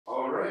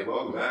right,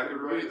 welcome back,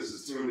 everybody. This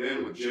is Tuned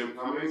In with Jim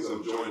Cummings.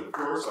 I'm joined, of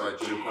course, by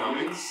Jim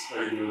Cummings. How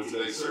are you doing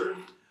today, sir?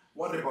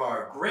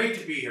 Wonderbar. Great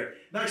to be here.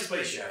 Nice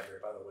place you have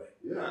here, by the way.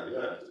 Yeah.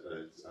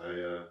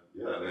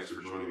 Thanks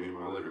for joining me in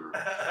my living room.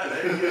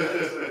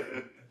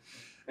 There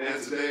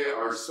And today,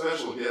 our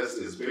special guest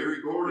is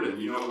Barry Gordon.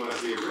 You know him as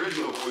the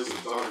original voice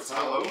of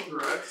Donatello,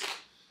 correct?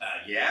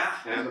 Yeah.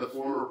 And the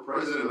former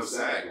president of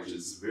SAG, which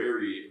is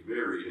very,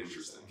 very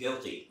interesting.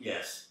 Guilty,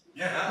 yes.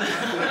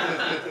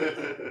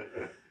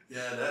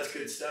 Yeah, that's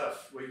good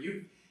stuff. Well,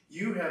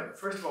 you have,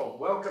 first of all,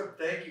 welcome.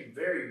 Thank you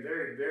very,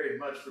 very, very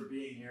much for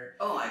being here.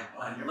 Oh,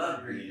 I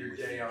love your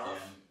day off.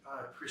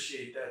 I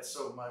appreciate that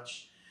so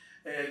much,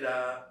 and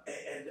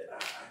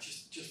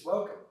just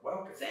welcome.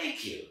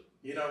 Thank you.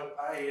 You know,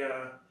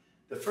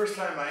 the first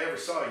time I ever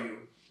saw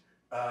you,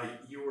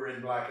 you were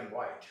in black and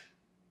white.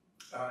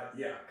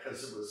 Yeah,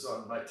 because it was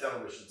on my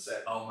television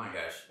set. Oh my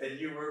gosh. And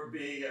you were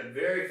being a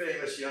very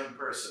famous young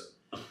person.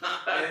 and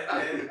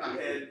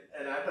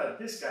I thought,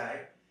 this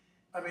guy,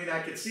 I mean,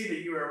 I could see that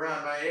you were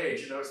around my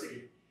age, and I was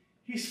thinking,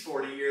 he's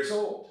 40 years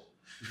old.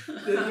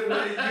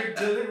 Your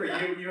delivery,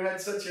 you had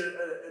such an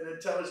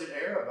intelligent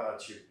air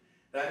about you.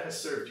 That has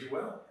served you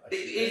well.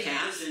 It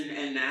has,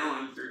 and now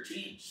I'm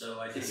 13, so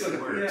I think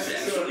it works. Yeah,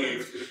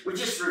 Actually, we're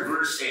just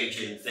reverse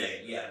aging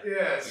thing, yeah.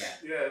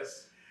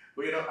 Yes.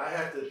 Well, you know, I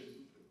have to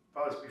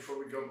pause before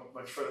we go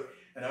much further,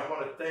 and I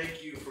want to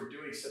thank you for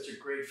doing such a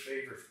great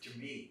favor to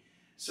me.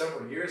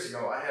 Several years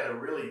ago, I had a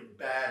really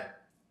bad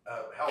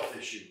health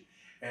issue,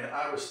 and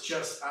I was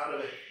just out of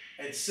it.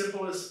 And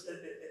simple as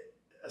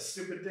a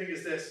stupid thing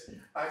as this,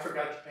 I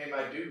forgot to pay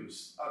my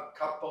dues a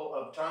couple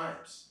of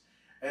times.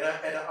 And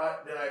then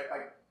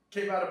I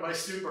came out of my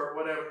stupor or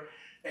whatever,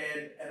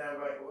 and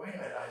I'm like, wait a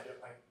minute,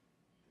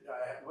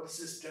 what is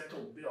this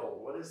dental bill?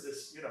 What is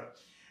this, you know?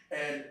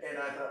 And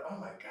I thought, oh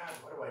my God,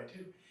 what do I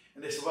do?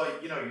 And they said, well,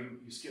 you know,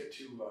 you skip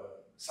 2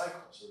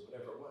 cycles or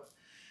whatever it was.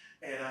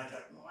 And I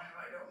thought, well, what do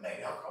I do?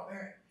 Maybe I'll call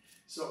Barry.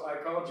 So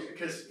I called you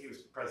because he was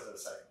president of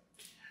SAG.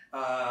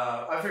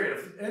 I figured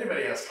if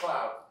anybody has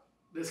clout,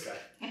 this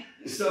guy.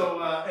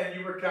 So, and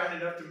you were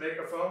kind enough to make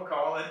a phone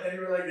call, and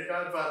you were like the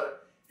Godfather.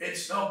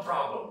 It's no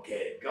problem,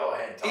 kid. Go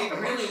ahead. It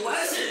really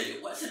wasn't.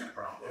 It wasn't a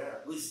problem.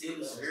 Yeah. It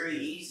was very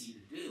easy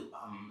to do.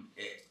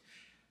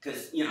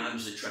 Because you know I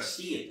was a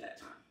trustee at that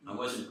time. I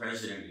wasn't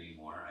president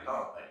anymore.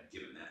 I'd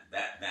given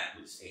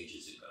that was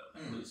ages ago.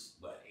 That was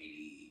what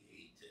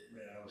 88 to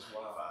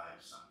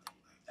 95, something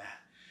like that.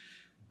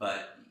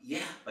 But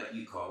yeah, but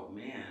you called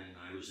me and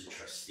I was a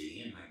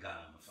trustee and I got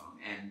on the phone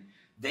and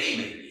they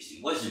made it easy.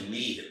 It wasn't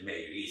me that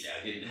made it easy.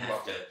 I didn't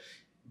have to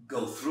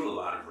go through a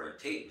lot of red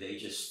tape.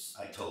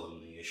 I told them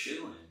the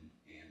issue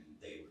and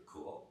they were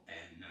cool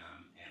and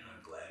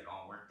I'm glad it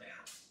all worked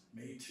out.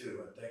 Me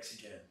too. And thanks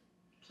again.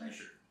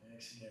 Pleasure.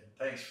 Thanks again.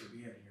 Thanks for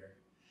being here.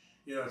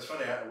 You know, it's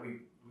funny.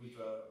 We've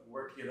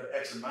worked together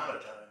X amount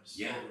of times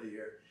over the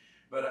year,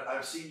 but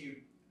I've seen you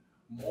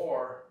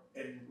more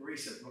in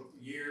recent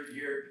year,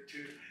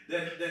 2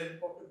 than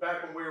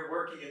back when we were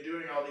working and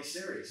doing all these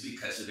series.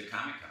 Because of the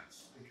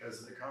Comic-Cons.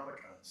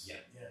 Yeah.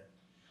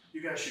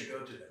 You guys should go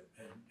to them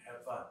and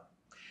have fun.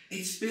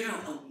 It's been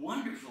a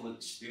wonderful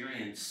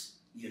experience,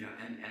 you know,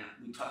 and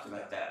we talked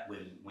about that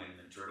when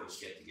the Turtles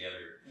get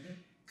together.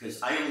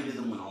 Because I only do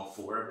them when all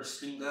 4 of us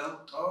can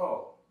go.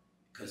 Oh.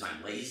 Because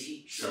I'm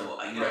lazy, so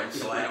I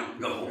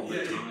don't go all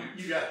the time.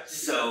 You got it.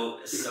 So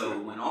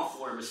when all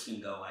 4 of us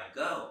can go, I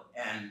go,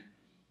 and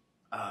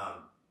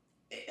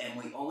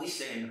we always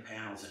say in the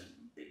panels,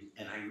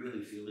 and I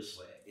really feel this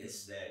way,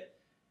 is that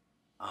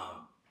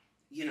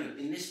you know,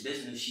 in this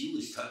business, you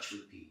lose touch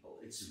with people.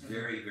 It's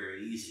very,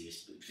 very easy.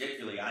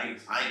 Particularly, I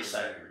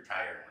decided to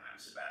retire when I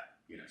was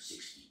about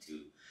 62.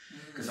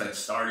 Because I'd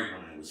started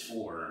when I was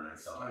 4, and I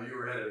thought, oh, you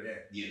were ahead of the game.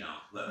 You know,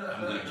 look,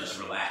 I'm going to just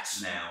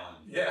relax now.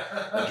 And yeah.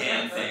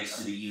 Again, thanks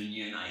to the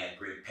union, I had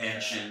great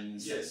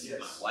pensions. Yes.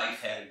 My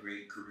wife had a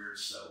great career,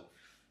 so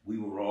we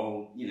were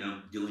all, you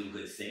know, doing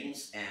good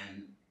things.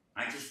 And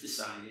I just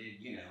decided,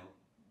 you know,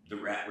 the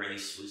rat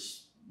race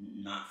was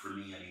not for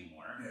me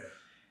anymore. Yeah.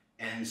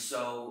 And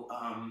so,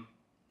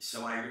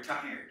 so I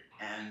retired,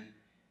 and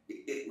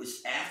it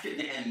was after,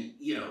 and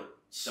you know.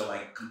 So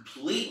I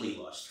completely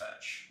lost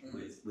touch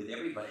with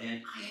everybody,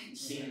 and I hadn't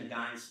seen the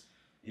guys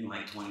in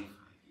like 25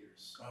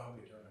 years. Oh,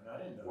 I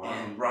didn't know. Wow.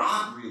 And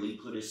Rob really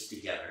put us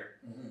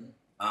together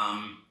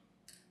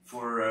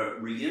for a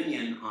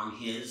reunion on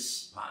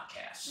his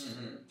podcast,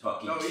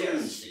 Talking Toon'd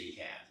that he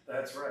had.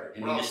 That's right.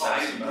 And we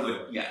decided to do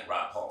it. Yeah,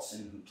 Rob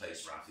Paulson, who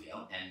plays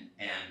Raphael, and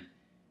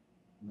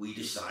he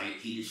decided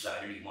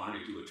he wanted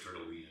to do a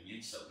Turtle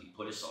reunion, so he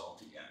put us all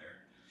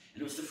together,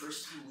 and it was the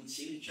first time we'd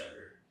seen each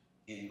other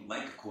in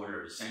like a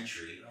quarter of a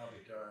century. I'll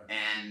be darned.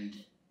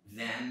 And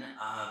then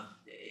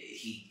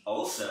he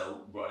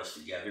also brought us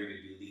together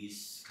to do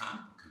these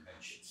comic book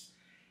conventions.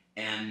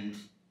 And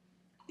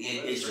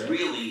it is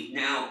really,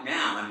 now,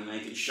 I mean, I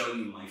could show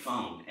you my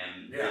phone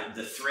and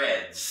the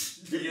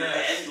threads, the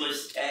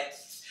endless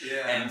texts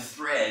and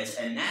threads.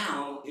 And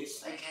now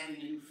it's like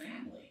having a new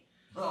family.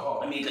 Oh.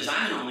 I mean, because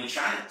I'm an only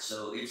child,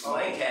 so it's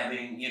like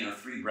having,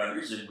 3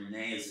 brothers, and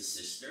Renee is a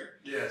sister.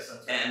 Yes,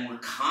 that's right. And we're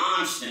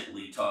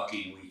constantly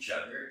talking to each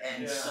other.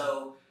 And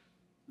so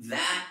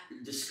that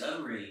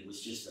discovery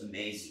was just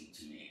amazing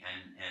to me,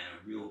 and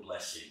a real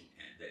blessing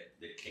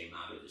that came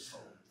out of this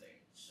whole thing.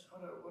 So.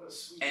 What a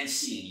sweet. And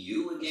seeing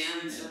you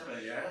again,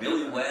 and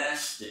Billy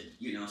West,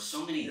 and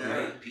so many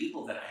great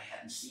people that I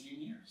hadn't seen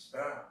in years.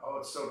 Yeah. Oh,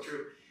 it's so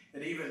true.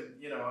 And even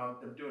I'm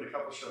doing a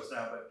couple shows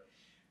now, but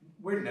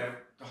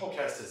the whole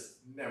cast is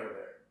never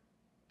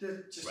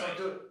there. Just don't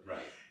do it. Right.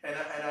 And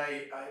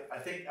I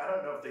think, I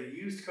don't know if they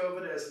used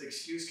COVID as an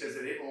excuse because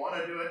they didn't want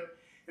to do it.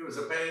 It was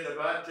a pain in the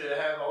butt to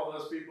have all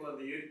those people in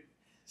the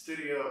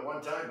studio at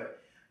one time,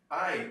 but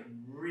I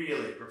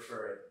really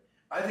prefer it.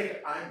 I think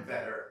I'm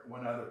better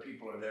when other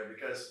people are there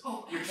because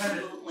you're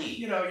absolutely.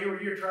 You're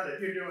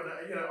doing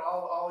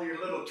all your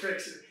little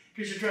tricks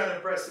because you're trying to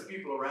impress the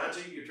people around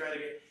you. You're trying to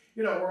get,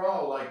 we're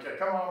all like,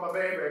 come on, my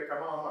baby,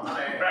 come on, my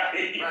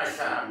honey, right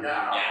time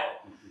now.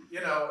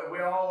 And we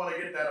all want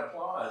to get that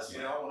applause.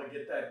 We all want to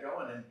get that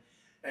going.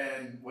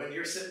 And when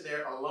you're sitting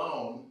there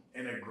alone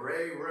in a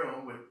gray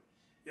room with,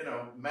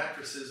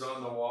 mattresses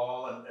on the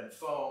wall and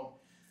foam,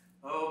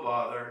 oh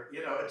bother,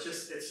 it's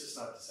just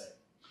not the same.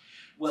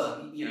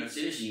 Well, it's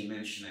interesting you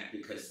mention that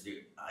because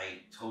I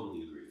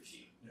totally agree with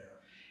you.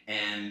 Yeah.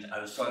 And I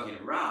was talking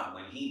to Rob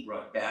when he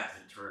brought back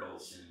the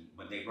Turtles, and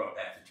when they brought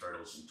back the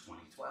Turtles in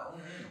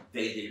 2012,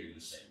 they did it in the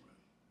same room.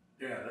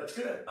 Yeah, that's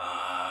good.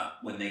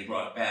 When they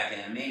brought back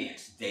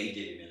Animaniacs, they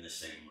did it in the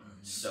same room.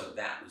 So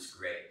that was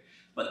great.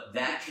 But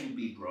that can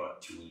be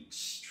brought to an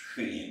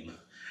extreme.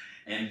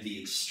 And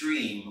the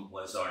extreme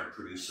was our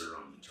producer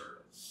on the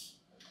Turtles,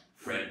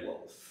 Fred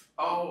Wolf.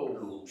 Oh.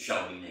 Who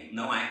shall we name?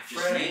 No, I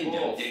just Fred named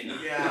Wolf. him, didn't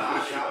I?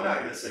 Yeah, I'm not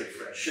going to say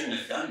Fred. Shouldn't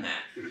have done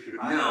that.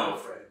 I know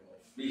Fred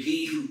Wolf.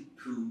 He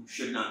who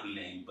should not be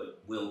named but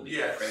will be,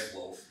 Fred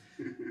Wolf.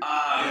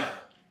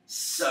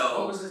 So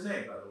what was his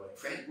name, by the way?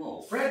 Fred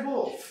Wolf. Fred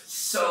Wolf.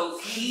 So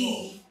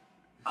he,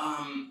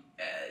 I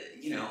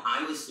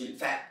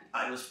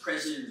was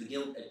president of the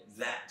guild at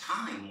that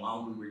time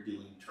while we were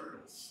doing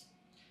Turtles.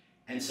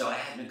 And so I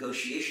had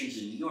negotiations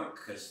in New York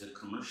because the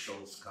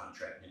commercials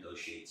contract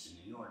negotiates in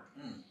New York.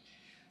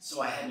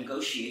 So I had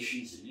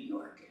negotiations in New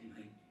York, and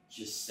I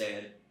just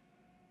said,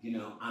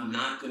 I'm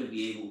not going to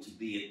be able to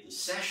be at the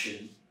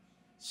session,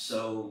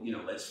 so,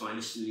 let's find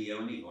a studio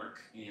in New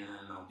York, and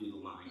I'll do the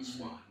lines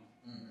while.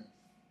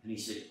 And he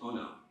said, oh,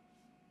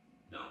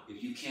 no,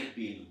 if you can't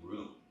be in the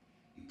room,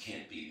 you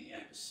can't be in the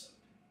episode.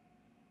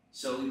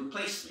 So he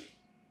replaced me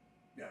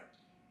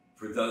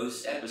for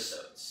those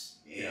episodes.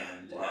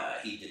 And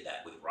he did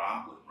that with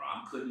Rob when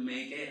Rob couldn't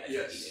make it. I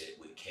think he did it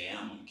with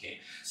Cam when Cam.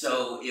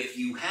 So if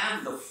you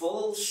have the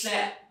full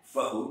set,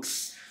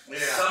 folks,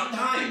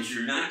 sometimes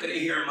you're not going to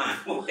hear my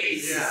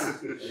voice.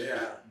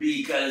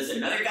 Because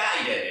another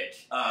guy did it.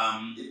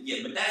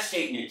 But that's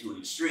taking it to an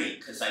extreme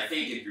because I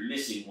think if you're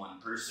missing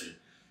one person,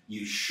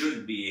 you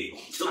should be able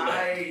to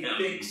let him. I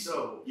think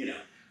so.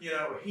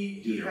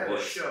 He had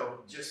a show,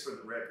 just for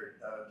the record,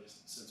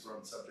 just since we're on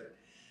the subject,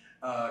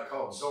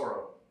 called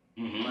Zorro.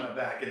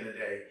 Back in the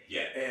day.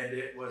 And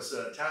it was,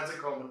 Townsend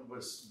Coleman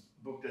was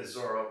booked as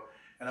Zorro,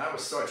 and I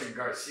was Sergeant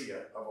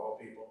Garcia, of all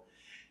people.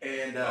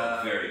 And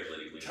very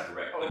politically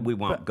correct. We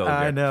won't go there.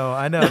 I know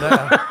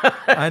that.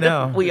 I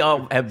know. We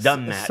all have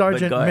done that.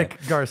 Sergeant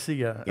Mick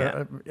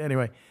Garcia.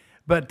 Anyway,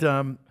 but,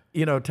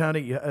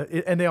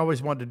 Townie, and they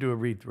always wanted to do a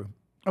read-through.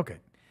 Okay.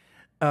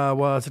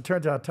 Well, as it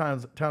turns out,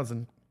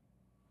 Townsend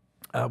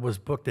was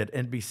booked at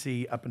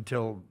NBC up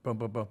until boom,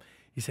 boom, boom.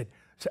 He said,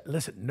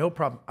 listen, no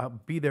problem. I'll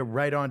be there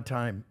right on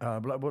time,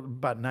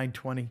 about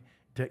 9:20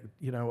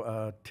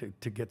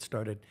 to get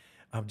started.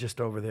 I'm just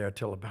over there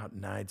till about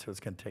 9, so it's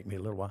going to take me a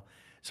little while.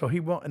 So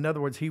he won't. In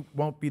other words, he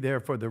won't be there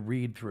for the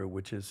read-through,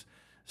 which is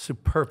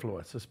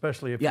superfluous,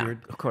 especially if you're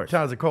of course.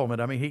 Townsend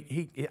Coleman. I mean,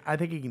 he I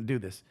think he can do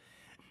this.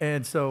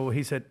 And so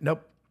he said,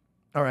 nope.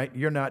 All right,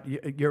 you're not.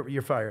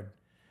 You're fired.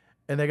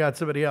 And they got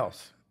somebody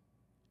else.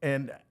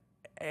 And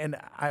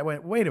I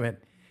went, wait a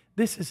minute.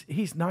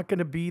 He's not going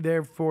to be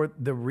there for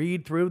the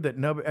read-through that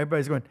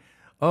everybody's going,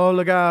 oh,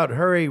 look out,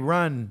 hurry,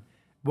 run.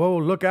 Whoa,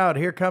 look out,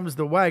 here comes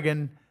the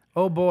wagon.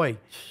 Oh, boy.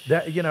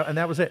 And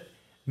that was it.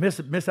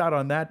 Miss out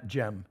on that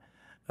gem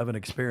of an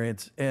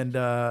experience. And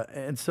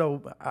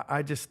so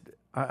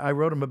I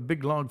wrote him a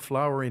big, long,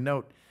 flowery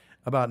note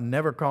about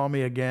never call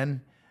me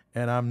again,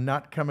 and I'm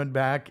not coming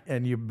back,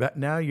 and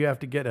now you have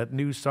to get a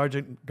new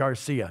Sergeant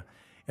Garcia.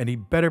 And he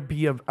better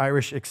be of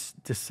Irish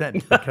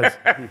descent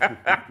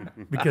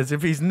because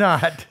if he's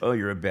not... Oh,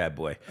 you're a bad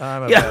boy.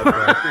 I'm a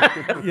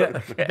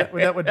bad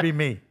boy. That would be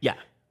me. Yeah.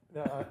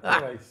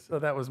 Anyway, so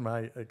that was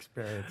my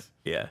experience.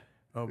 Yeah.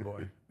 Oh,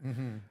 boy.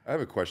 I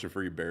have a question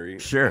for you, Barry.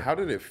 Sure. How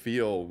did it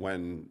feel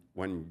when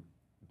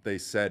they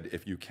said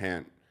if you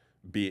can't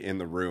be in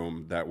the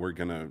room that we're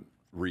going to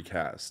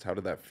recast? How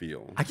did that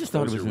feel? I just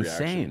thought it was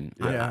insane.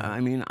 Yeah.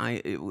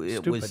 It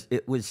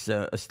was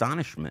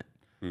astonishment.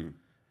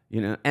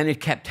 And it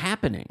kept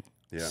happening.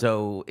 Yeah.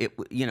 So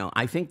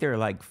I think there are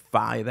like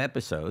 5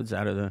 episodes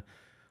out of the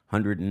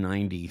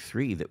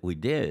 193 that we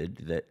did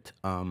that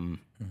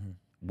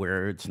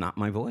where it's not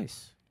my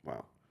voice.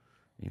 Wow.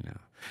 You know.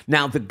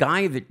 Now the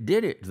guy that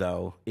did it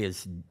though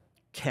is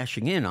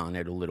cashing in on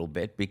it a little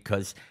bit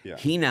because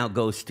he now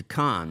goes to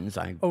cons.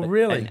 Oh,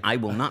 really? And I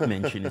will not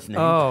mention his name.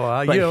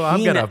 Oh, but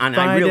I'm gonna and find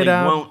I really it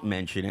out. won't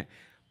mention it.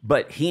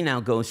 But he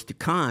now goes to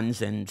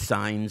cons and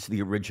signs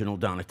the original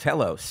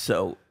Donatello.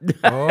 So,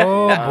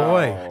 Oh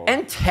boy,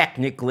 and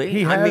technically,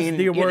 he has I mean,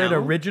 the word you know,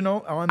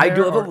 original on there. I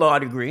do have a or- law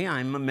degree.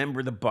 I'm a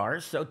member of the bar,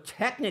 so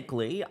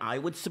technically, I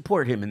would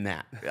support him in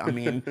that. I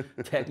mean,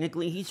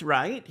 technically, he's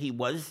right. He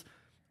was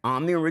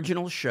on the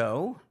original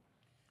show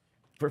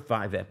for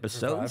 5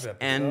 episodes,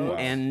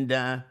 and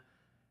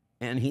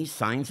he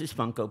signs his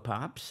Funko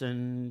Pops,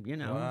 and you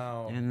know,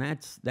 Wow. and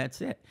that's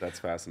it. That's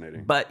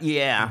fascinating. But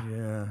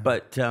Yeah.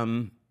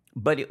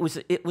 but it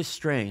was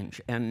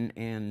strange,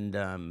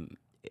 and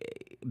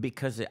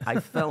because I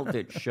felt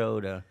it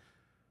showed a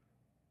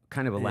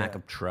kind of a lack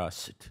of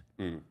trust.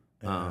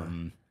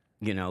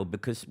 You know,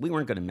 because we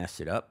weren't going to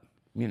mess it up.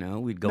 You know,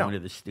 we'd go into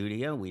the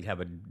studio, we'd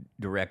have a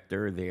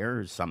director there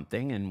or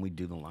something, and we'd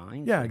do the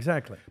lines. Yeah,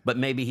 exactly. But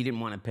maybe he didn't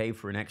want to pay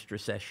for an extra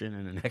session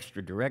and an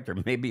extra director.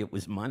 Maybe it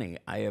was money.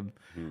 I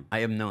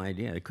have no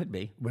idea. It could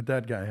be. With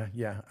that guy,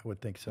 yeah, I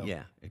would think so.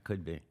 Yeah, it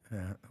could be.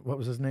 What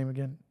was his name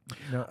again?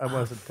 No, I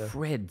wasn't.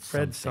 Fred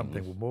Fred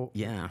something. something. Well,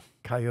 Yeah.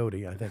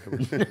 Coyote, I think it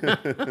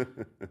was.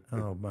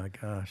 Oh my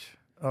gosh.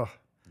 Oh,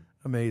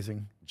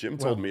 amazing. Jim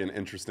told me an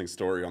interesting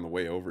story on the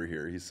way over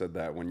here. He said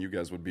that when you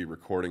guys would be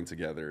recording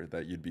together,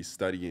 that you'd be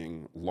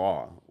studying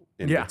law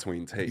in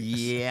between takes.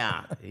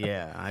 Yeah,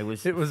 yeah. I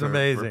was. It was for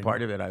amazing.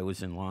 part of it, I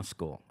was in law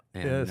school,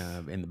 and Yes.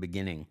 in the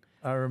beginning,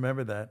 I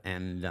remember that.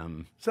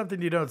 and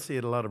Something you don't see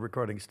at a lot of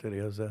recording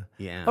studios.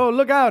 yeah. Oh,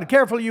 look out!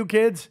 Careful, you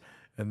kids!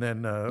 And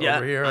then Yeah,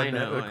 over here, I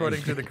know.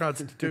 according to the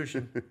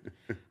Constitution.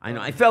 I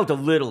know. I felt a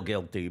little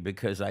guilty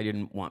because I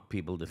didn't want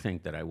people to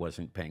think that I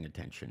wasn't paying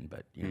attention,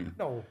 but you know.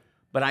 No,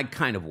 But I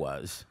kind of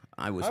was.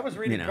 I was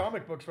reading you know.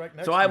 comic books right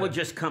next. So to I you. would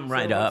just come So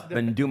right what's up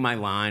and do my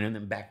line and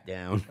then back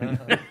down.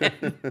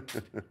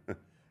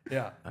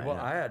 Yeah. Well,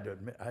 I had to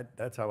admit,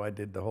 that's how I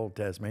did the whole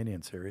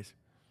Tasmanian series.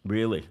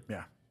 Really?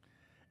 Yeah.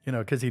 You know,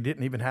 because he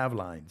didn't even have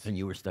lines. And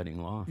you were studying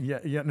law? Yeah.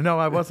 Yeah. No,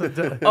 I wasn't.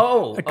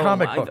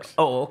 Comic books.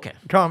 Okay.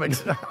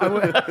 Comics. I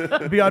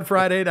would be on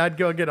Friday, and I'd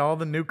go get all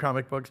the new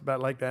comic books, about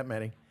like that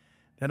many.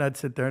 Then I'd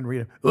sit there and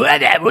read them.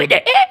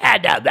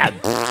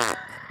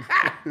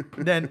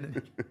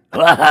 Then,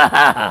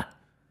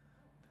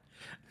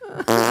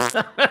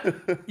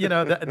 you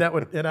know, that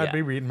would, and I'd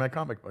be reading my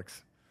comic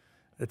books.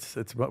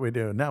 It's what we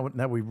do. Now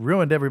we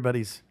ruined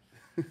everybody's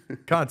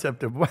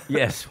concept of what.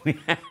 Yes, we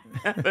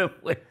have.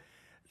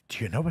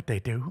 Do you know what they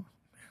do?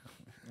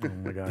 Oh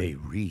my God. They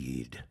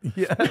read.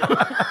 Yeah.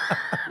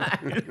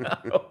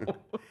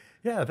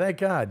 Yeah, thank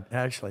God,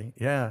 actually.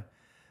 Yeah.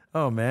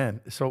 Oh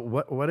man. So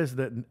what is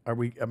the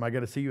am I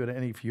going to see you at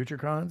any future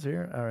cons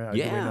here? Or, do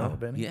we know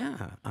of any?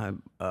 Yeah.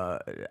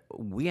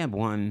 We have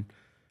one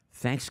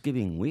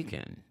Thanksgiving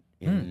weekend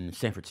in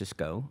San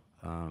Francisco.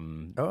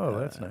 Oh,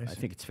 that's nice. I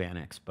think it's Fan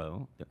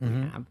Expo that we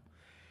have.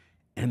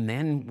 And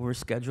then we're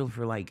scheduled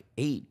for like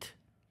 8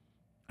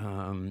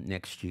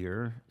 next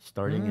year,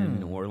 starting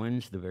in New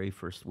Orleans the very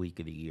first week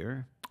of the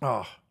year.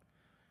 Oh,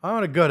 I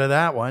want to go to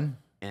that one.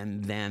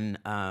 And then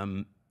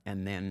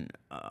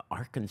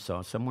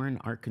Arkansas, somewhere in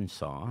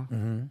Arkansas.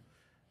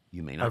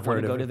 You may not I've want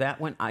heard to go of to it.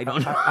 that one. I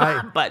don't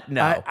know. But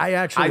no. I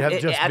actually have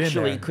it just been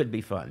actually there. could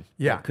be fun.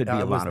 Yeah, It could be I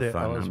a was lot there. of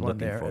fun. I was I'm one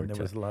looking there, forward and to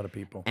there was it. a lot of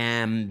people.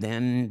 And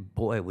then,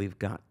 boy, we've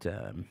got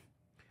a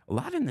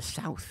lot in the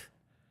South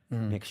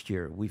next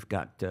year. We've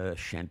got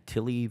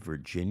Chantilly,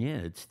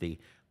 Virginia. It's the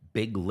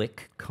Big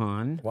Lick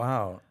Con.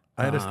 Wow,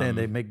 I understand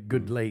they make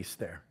good lace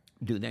there.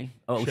 Do they?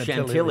 Oh, Chantilly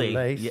Chantilly.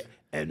 lace. Yeah.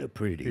 And a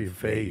pretty Your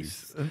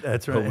face. face.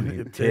 That's right.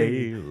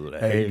 Ponytail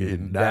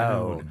hanging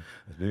down.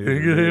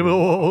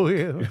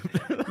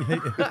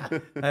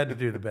 I had to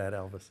do the bad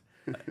Elvis.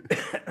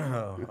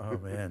 Oh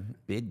man.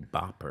 Big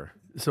bopper.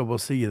 So we'll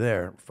see you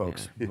there,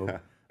 folks.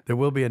 There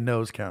will be a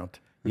nose count.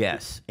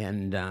 Yes,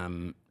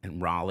 and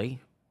Raleigh,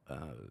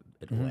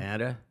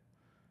 Atlanta,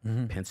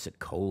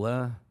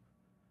 Pensacola,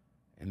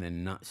 and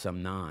then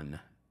some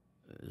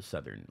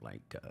non-southern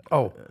like I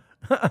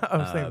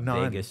was thinking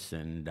non. Vegas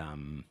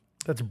and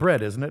That's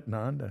bread, isn't it?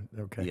 Non.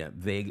 Okay. yeah,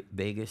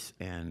 Vegas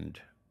and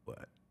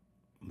what?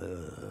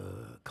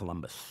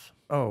 Columbus,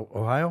 Oh,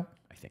 Ohio.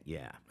 I think.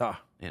 Yeah,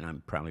 Ah, and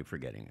I'm probably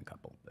forgetting a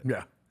couple. But,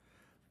 yeah.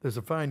 There's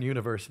a fine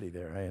university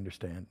there. I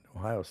understand.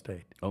 Ohio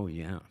State. oh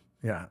yeah,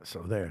 Yeah.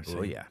 So there.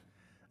 oh see. yeah,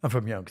 I'm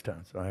from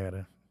Youngstown, so I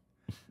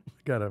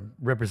gotta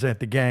represent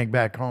the gang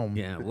back home.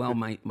 yeah. Well,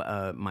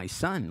 my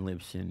son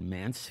lives in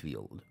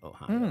Mansfield,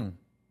 Ohio.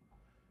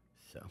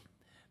 So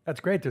That's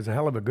great. There's a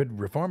hell of a good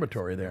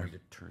reformatory I'm there. going to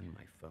turn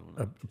my phone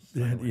up. to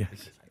Yeah, silent yes.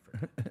 because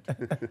I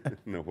forgot.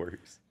 No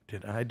worries.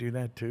 Did I do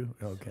that too?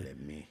 Okay. Let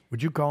me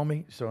Would you call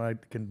me so I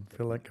can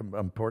feel like I'm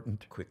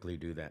important? quickly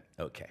do that.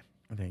 Okay.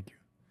 Thank you.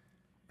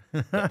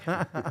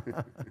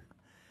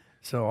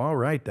 So, all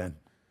right then.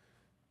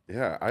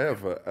 Yeah, I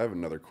have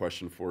another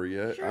question for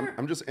you. Sure.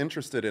 I'm just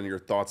interested in your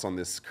thoughts on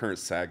this current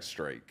SAG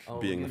strike,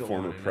 being you a don't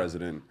former wanna know.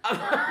 president.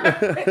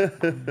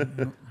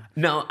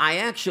 No, I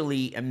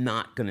actually am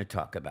not going to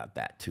talk about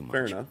that too much.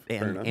 Fair enough,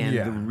 fair enough. And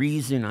Yeah. the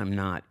reason I'm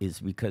not is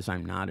because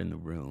I'm not in the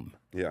room.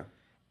 Yeah.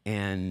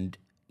 And,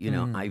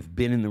 I've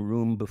been in the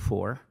room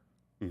before.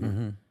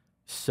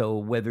 So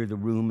whether the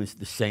room is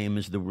the same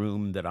as the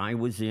room that I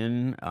was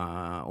in,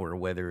 or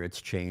whether it's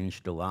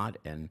changed a lot,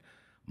 and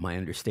my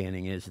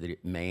understanding is that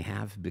it may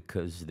have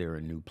because there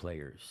are new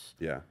players,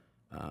 Yeah.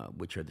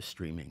 which are the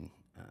streaming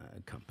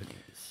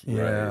companies,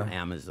 Yeah.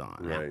 Amazon,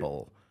 Right.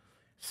 Apple.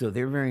 So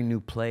they're very new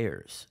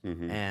players,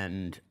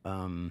 and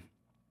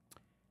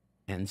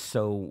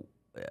so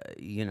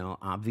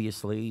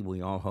obviously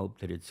we all hope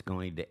that it's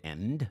going to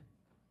end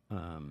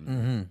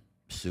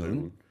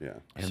soon. Yeah.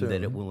 And Soon.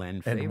 that it will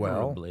end And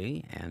well.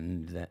 favorably,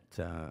 and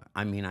that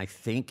I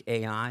think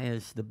AI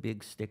is the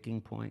big sticking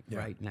point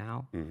right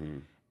now,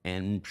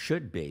 and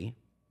should be.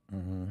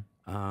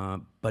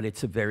 But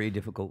it's a very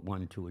difficult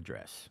one to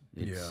address.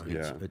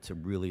 It's a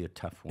really a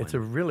tough one. It's a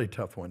really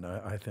tough one,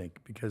 I think,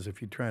 because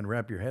if you try and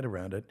wrap your head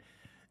around it,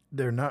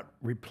 they're not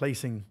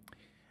replacing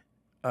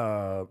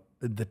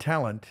the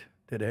talent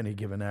that any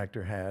given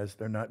actor has.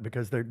 They're not,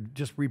 because they're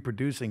just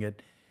reproducing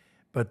it,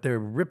 but they're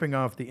ripping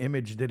off the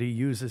image that he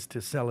uses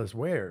to sell his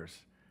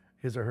wares,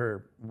 his or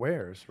her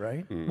wares,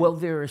 right? Well,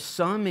 there are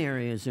some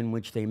areas in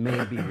which they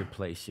may be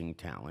replacing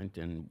talent,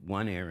 and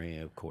one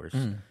area, of course,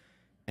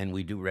 and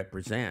we do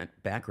represent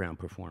background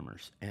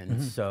performers,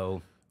 and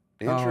so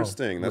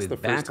Interesting. That's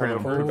with the first time I've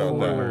background heard about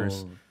that.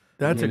 performers,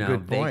 That's a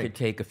good they point. could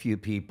take a few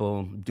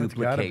people, gotta be.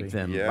 duplicate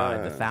them by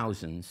the Yeah.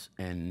 thousands,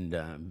 and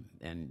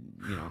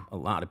a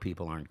lot of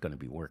people aren't going to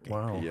be working.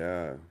 Wow.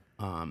 Yeah.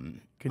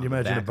 Can you on the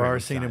imagine a bar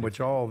background scene side in of which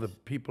all the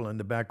people in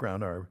the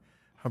background are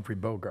Humphrey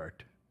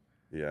Bogart?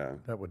 Yeah.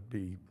 That would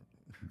be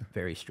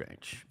Very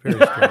strange. very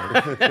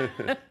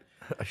strange.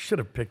 I should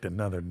have picked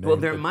another name.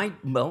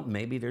 Well,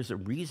 maybe there's a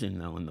reason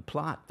though in the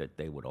plot that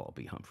they would all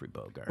be Humphrey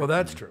Bogart. Well,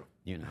 that's true.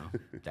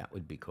 That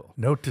would be cool.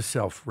 Note to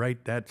self: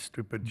 write that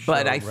stupid show.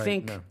 But I right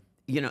think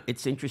now.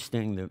 it's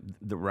interesting.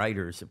 The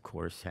writers, of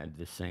course, had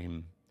the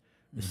same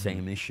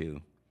issue.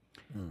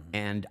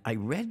 And I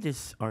read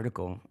this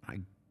article.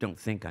 I don't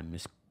think I'm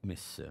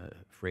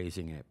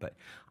misphrasing it, but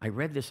I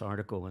read this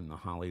article in the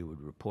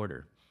Hollywood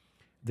Reporter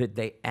that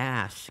they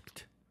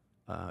asked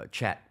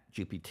Chat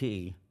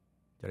GPT.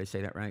 Did I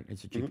say that right?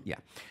 Is it Yeah,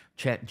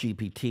 Chat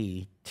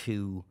GPT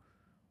to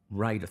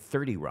write a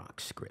 30 Rock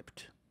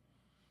script,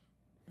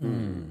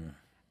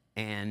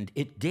 and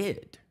it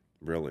did.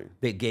 Really?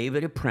 They gave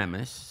it a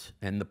premise,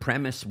 and the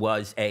premise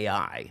was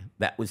AI.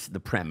 That was the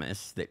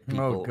premise, that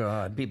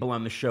God. people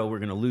on the show were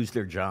going to lose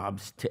their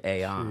jobs to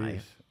AI,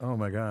 Jeez. Oh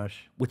my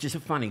gosh, which is a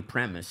funny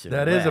premise.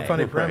 that is a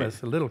funny way.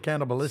 premise. A little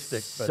cannibalistic.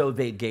 But So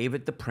they gave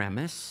it the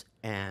premise,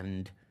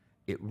 and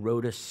it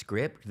wrote a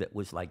script that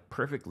was like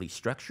perfectly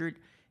structured.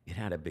 It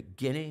had a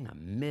beginning, a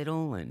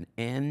middle, an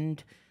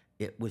end.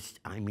 It was,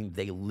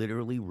 they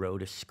literally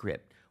wrote a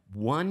script.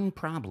 One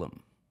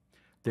problem,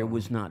 there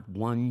was not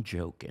one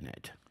joke in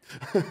it.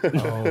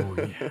 oh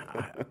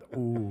yeah,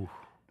 ooh,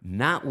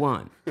 Not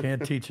one.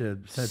 can't teach a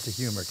sense of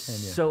humor, can you?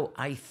 So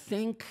I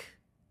think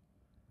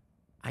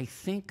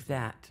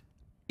that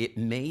it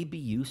may be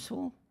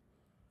useful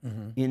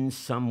in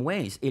some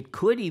ways. It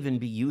could even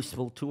be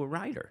useful to a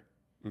writer.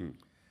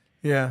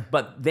 Yeah,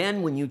 But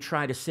then when you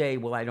try to say,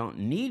 well, I don't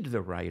need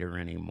the writer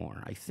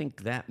anymore, I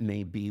think that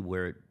may be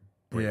where it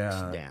breaks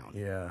down.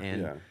 yeah.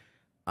 And Yeah.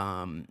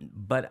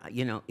 but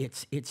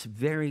it's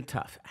very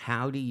tough.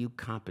 How do you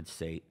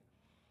compensate?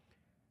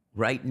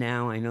 Right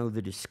now, I know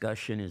the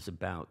discussion is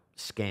about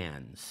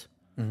scans.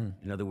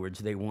 In other words,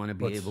 they want to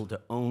be able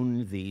to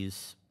own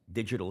these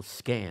digital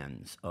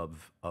scans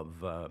of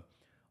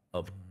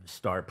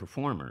star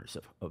performers,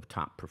 of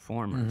top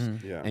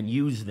performers, Yeah. and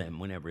use them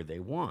whenever they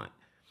want.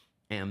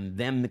 And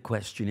then the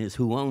question is,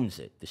 who owns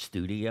it? The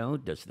studio?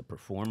 Does the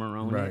performer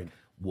own Right. it?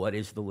 What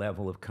is the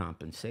level of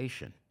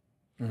compensation?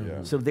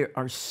 Yeah. So there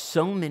are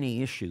so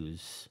many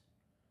issues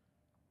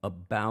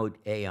about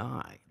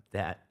AI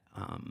that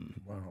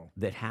Wow.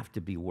 that have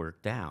to be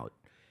worked out.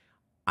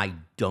 I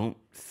don't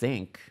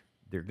think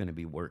they're going to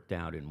be worked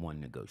out in one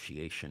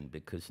negotiation,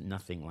 because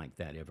nothing like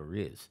that ever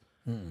is.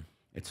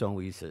 It's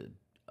always a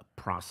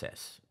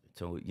process.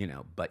 So,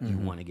 but you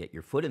want to get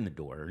your foot in the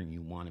door, and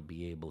you want to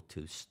be able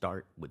to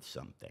start with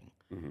something.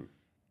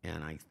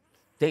 And I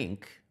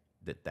think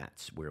that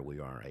that's where we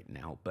are right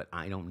now, but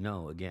I don't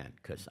know, again,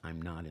 because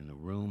I'm not in the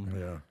room.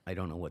 Yeah. I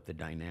don't know what the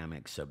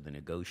dynamics of the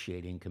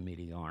negotiating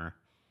committee are,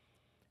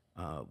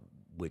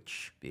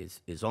 which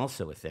is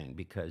also a thing,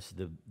 because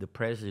the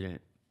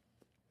president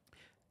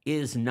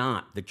is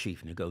not the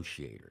chief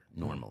negotiator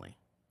normally.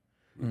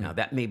 Now,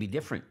 that may be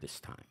different this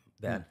time.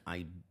 That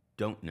I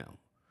don't know.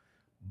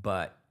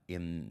 But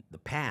in the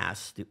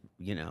past,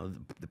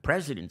 the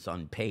president's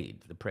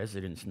unpaid. The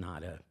president's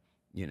not a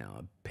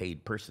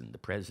paid person. The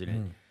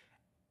president,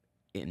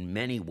 in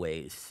many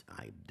ways,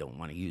 I don't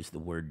want to use the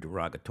word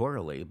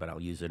derogatorily, but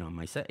I'll use it on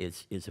myself,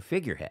 is a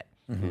figurehead.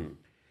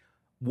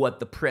 what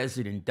the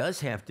president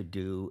does have to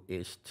do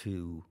is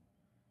to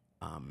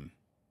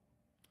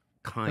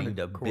kind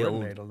of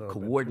coordinate a little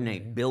bit,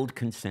 coordinate, build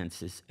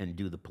consensus, and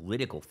do the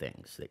political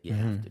things that you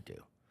have to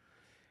do.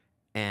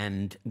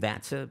 And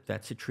that's a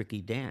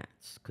tricky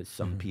dance, because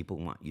some people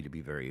want you to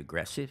be very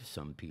aggressive.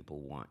 Some people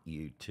want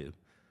you to,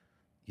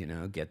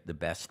 get the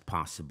best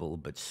possible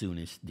but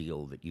soonest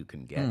deal that you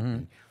can get.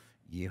 And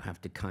you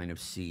have to kind of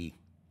see,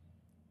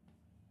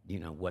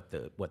 what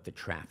the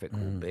traffic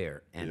will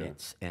bear. And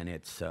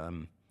it's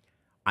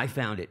I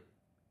found it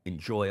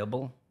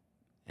enjoyable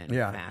and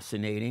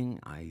fascinating.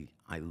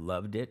 I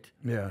loved it.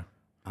 Yeah.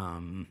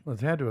 Well,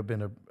 it had to have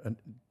been a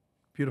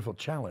beautiful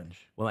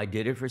challenge. Well, I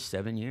did it for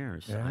 7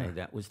 years. Yeah.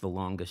 That was the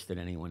longest that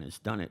anyone has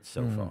done it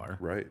so far.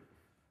 Right.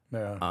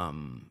 Yeah.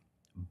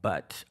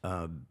 But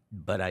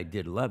I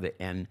did love it,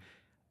 and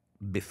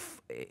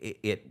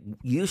it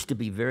used to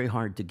be very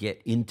hard to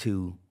get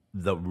into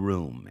the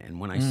room. And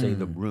when I say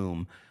the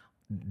room,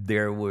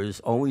 there was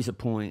always a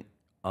point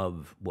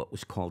of what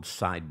was called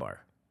sidebar,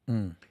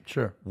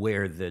 Sure.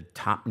 where the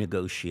top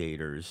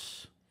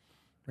negotiators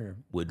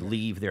would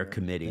leave their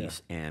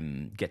committees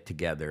and get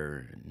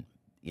together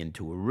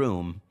into a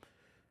room,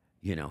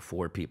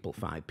 4 people,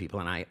 5 people.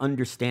 And I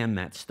understand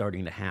that's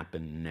starting to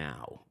happen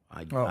now.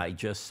 I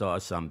just saw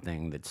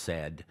something that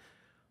said,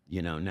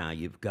 now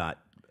you've got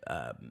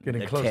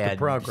Getting close to Ted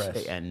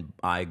progress. and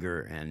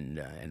Iger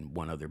and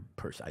one other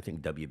person, I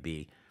think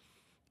WB,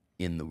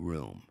 in the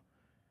room.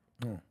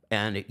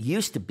 And it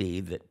used to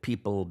be that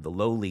people, the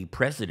lowly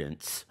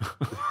presidents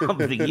of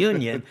the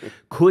union,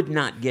 could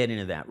not get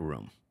into that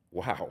room.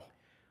 Wow.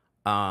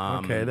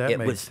 Okay, that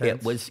makes sense.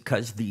 It was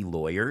because the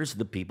lawyers,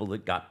 the people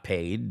that got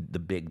paid the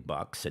big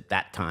bucks, at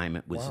that time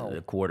it was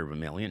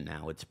 $250,000.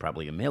 Now it's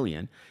probably $1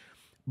 million.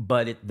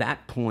 But at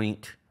that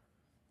point,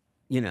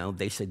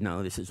 they said,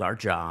 no, this is our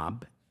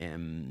job,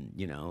 and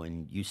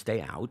and you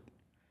stay out.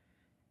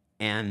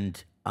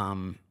 And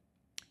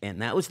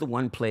that was the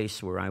one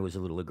place where I was a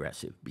little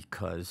aggressive,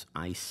 because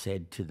I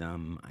said to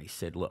them,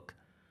 look,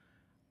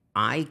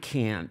 I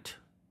can't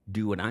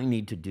do what I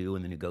need to do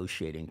in the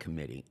negotiating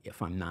committee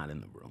if I'm not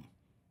in the room,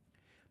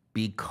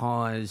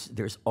 because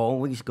there's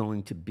always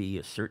going to be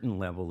a certain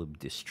level of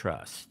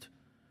distrust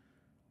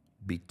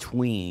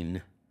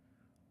between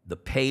the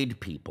paid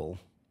people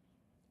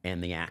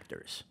and the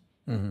actors.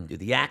 Do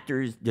the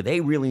actors, do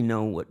they really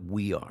know what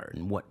we are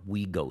and what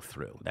we go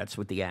through? That's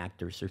what the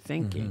actors are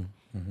thinking.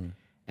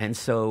 And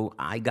so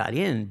I got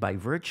in by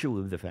virtue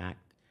of the fact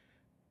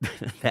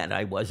that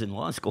I was in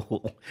law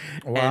school.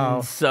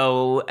 Wow.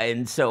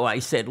 And so I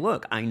said,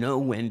 look, I know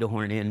when to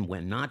horn in,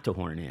 when not to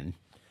horn in.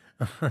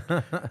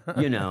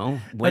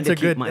 When to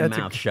keep my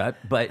mouth shut,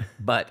 but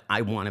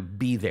I want to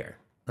be there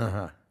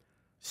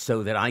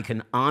so that I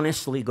can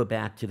honestly go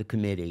back to the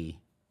committee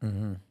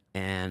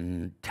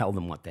and tell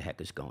them what the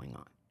heck is going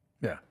on.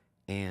 Yeah.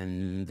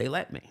 And they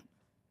let me.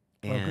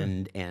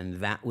 And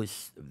that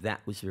was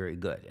very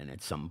good. And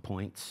at some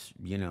points,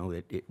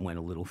 it went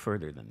a little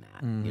further than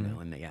that,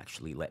 and they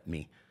actually let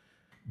me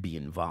be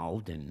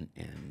involved, and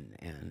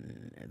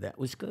that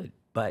was good.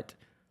 But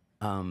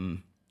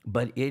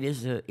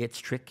it's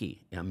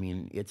tricky. I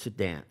mean, it's a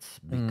dance,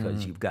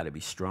 because you've got to be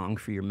strong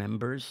for your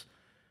members,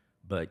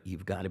 but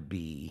you've got to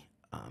be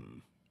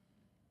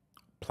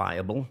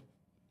pliable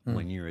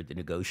when you're at the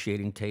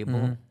negotiating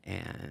table,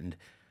 and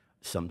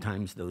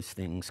sometimes those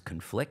things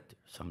conflict,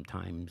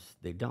 sometimes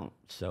they don't.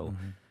 So,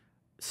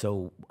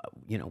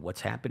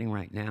 what's happening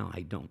right now,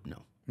 I don't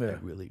know. Yeah. I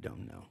really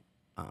don't know.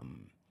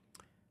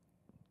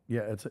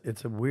 Yeah,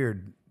 it's a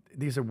weird.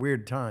 These are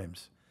weird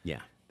times.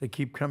 Yeah. They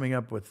keep coming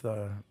up with,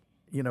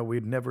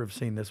 we'd never have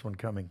seen this one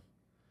coming.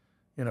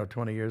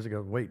 20 years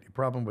ago. Wait,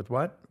 problem with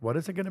what? What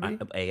is it going to be?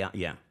 AI,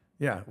 yeah.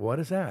 Yeah. What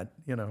is that?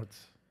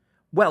 It's.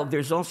 Well,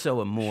 there's also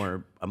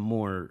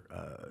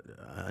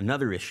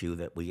another issue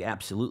that we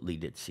absolutely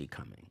did see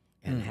coming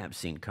and have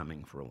seen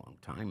coming for a long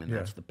time, and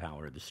that's the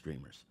power of the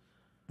streamers.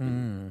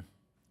 And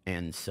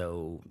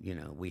so,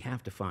 we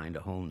have to find a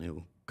whole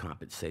new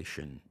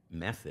compensation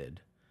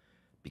method,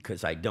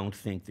 because I don't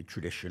think the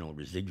traditional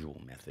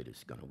residual method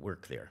is going to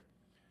work there.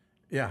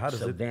 Yeah. How does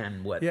So it?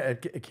 then what? Yeah,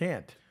 it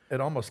can't. It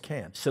almost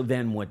can't. So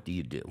then what do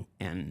you do?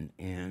 And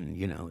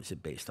is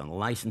it based on a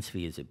license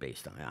fee? Is it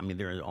based on, I mean,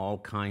 there are all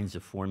kinds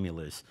of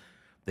formulas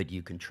that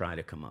you can try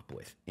to come up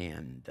with.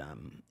 And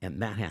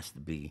that has to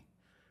be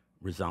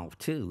resolved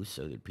too,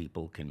 so that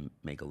people can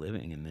make a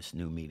living in this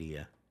new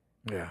media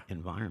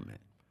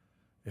environment.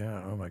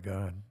 Yeah. Oh my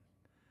God.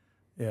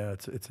 Yeah,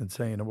 it's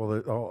insane. Well,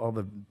 all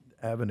the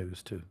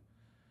avenues to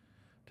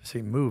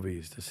see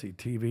movies, to see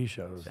TV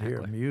shows,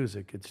 hear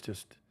music. It's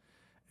just,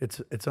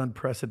 it's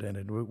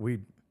unprecedented.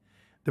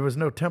 There was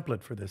no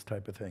template for this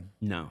type of thing.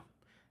 No.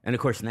 And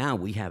of course now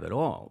we have it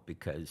all,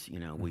 because,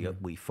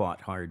 we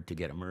fought hard to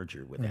get a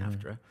merger with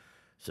AFTRA.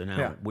 So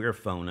now we're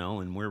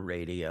phono and we're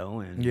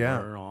radio and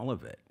we're all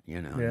of it,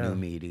 new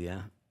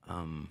media.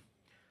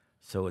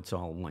 So it's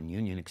all one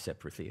union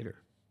except for theater.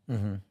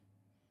 Do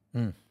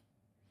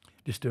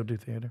you still do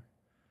theater?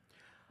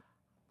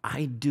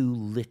 I do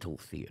little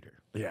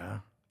theater. Yeah.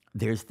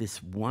 there's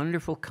this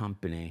wonderful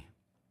company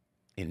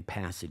in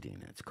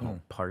Pasadena. It's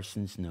called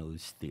Parsons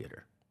Nose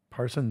Theater.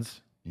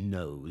 Parsons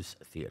Nose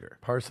Theater.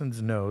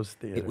 Parsons Nose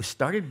Theater. It was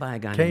started by a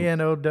guy named...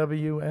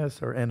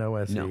 K-N-O-W-S or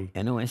N-O-S-E? No,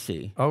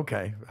 N-O-S-E.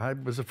 Okay, I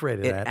was afraid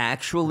of It that.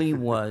 actually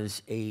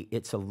was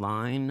it's a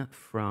line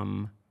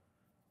from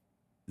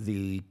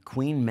the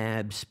Queen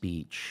Mab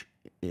speech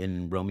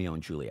in Romeo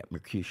and Juliet,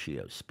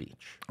 Mercutio's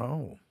speech.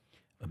 Oh.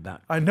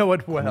 About I know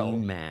it well.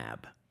 Queen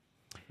Mab.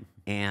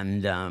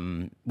 And,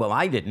 well,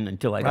 I didn't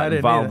until I got didn't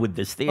involved either. with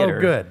this theater.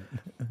 Oh, good.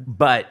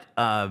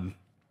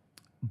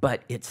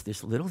 But it's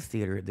this little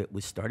theater that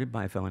was started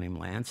by a fellow named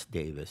Lance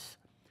Davis,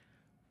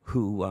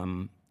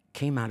 who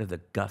came out of the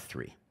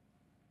Guthrie.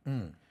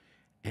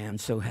 And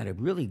so had a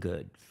really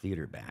good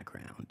theater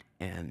background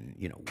and,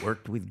 you know,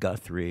 worked with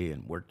Guthrie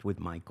and worked with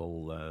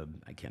Michael,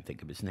 I can't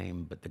think of his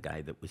name, but the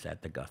guy that was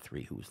at the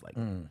Guthrie who was like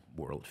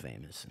world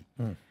famous.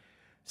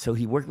 So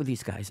he worked with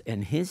these guys,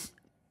 and his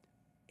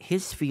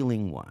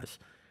feeling was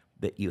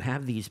that you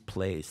have these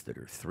plays that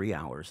are 3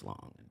 hours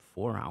long and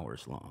 4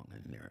 hours long,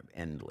 and they're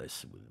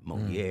endless with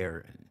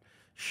Moliere and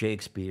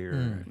Shakespeare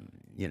and,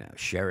 you know,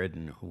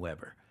 Sheridan,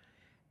 whoever.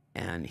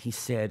 And he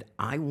said,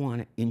 I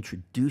want to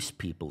introduce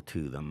people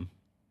to them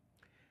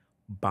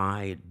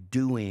by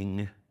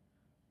doing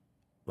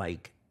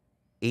like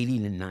 80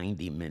 to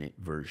 90-minute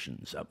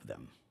versions of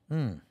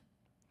them.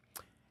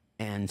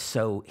 And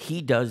so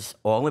he does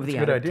all of the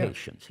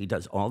adaptations. He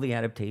does all the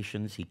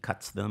adaptations. He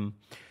cuts them.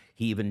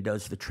 He even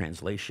does the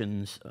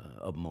translations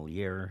of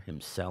Moliere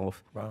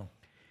himself. Wow.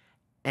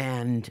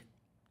 And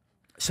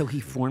so he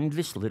formed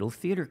this little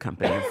theater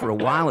company. And for a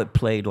while, it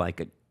played like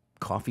at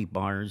coffee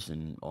bars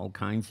and all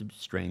kinds of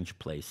strange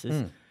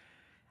places.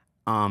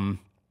 And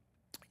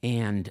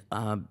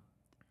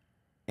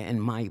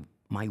my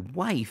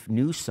wife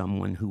knew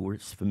someone who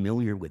was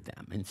familiar with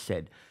them and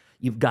said,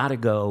 you've got to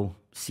go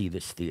see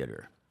this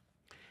theater.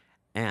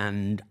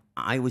 And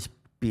I was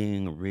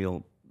being a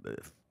real,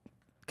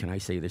 can I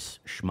say this,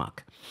 schmuck,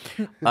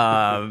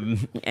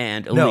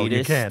 and elitist. No,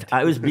 you can't.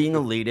 I was being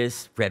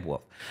elitist, Red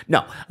Wolf.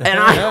 No, and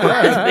I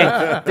was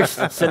being,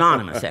 they're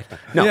synonymous. Actually.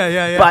 No,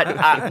 Yeah.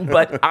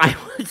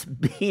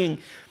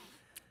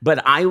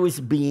 But I was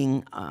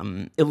being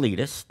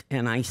elitist,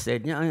 and I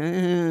said,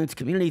 it's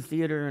community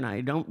theater, and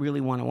I don't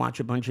really want to watch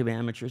a bunch of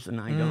amateurs,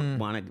 and I don't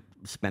want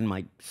to spend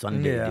my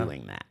Sunday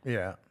doing that.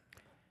 Yeah.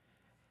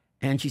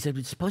 And she said,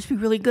 it's supposed to be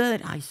really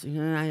good. I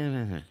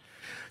said,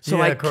 so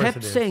Yeah, I of course kept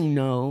it is. saying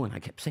no, and I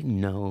kept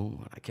saying no,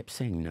 and I kept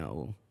saying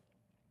no.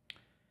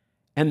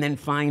 And then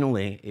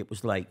finally, it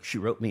was like, she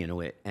wrote me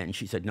into it, and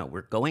she said, no,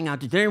 we're going out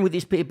to dinner with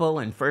these people,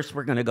 and first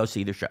we're going to go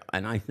see the show.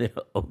 And I said,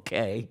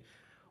 okay,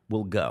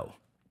 we'll go.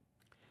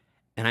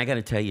 And I got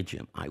to tell you,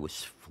 Jim, I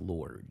was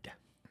floored.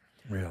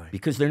 Really?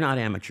 Because they're not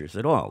amateurs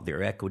at all.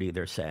 They're Equity,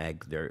 they're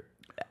SAG, they're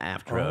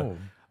AFTRA. Oh.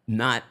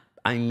 Not,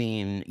 I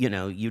mean, you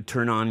know, you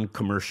turn on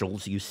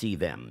commercials, you see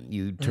them.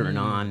 You turn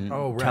on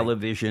Oh, right.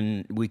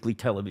 television, weekly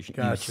television,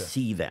 Gotcha. you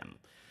see them.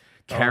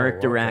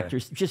 Character okay.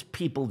 actors, just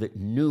people that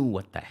knew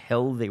what the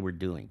hell they were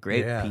doing.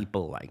 Great Yeah.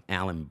 people like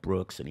Alan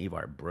Brooks and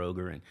Ivar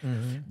Broger. And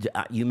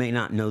you may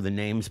not know the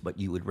names, but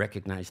you would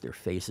recognize their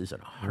faces in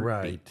a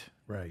heartbeat.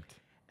 Right.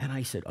 And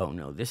I said, oh,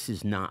 no, this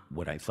is not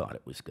what I thought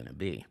it was going to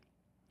be.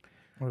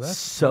 Well,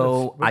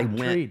 So what a I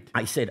went, treat.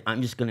 I said, I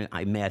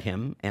met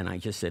him, and I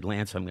just said,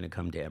 Lance, I'm going to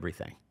come to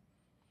everything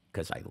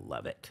because I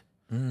love it.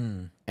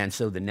 And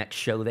so the next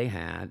show they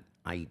had,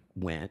 I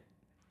went,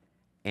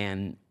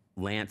 and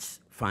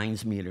Lance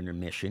finds me at an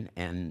intermission,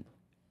 and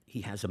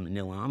he has a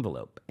manila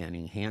envelope, and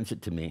he hands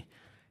it to me,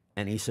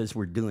 and he says,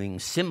 we're doing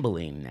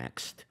Cymbeline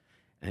next,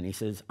 and he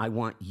says, I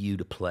want you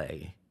to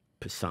play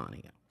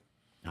Pisanio.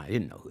 I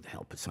didn't know who the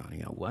hell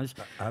Pisanio was.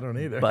 I don't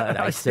either. But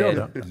I still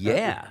said, don't.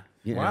 yeah.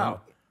 You know.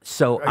 Wow.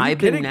 So Are you I've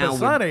been kidding, now.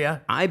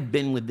 Pisanio? I've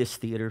been with this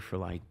theater for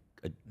like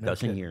a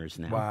dozen kidding. years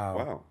now. Wow.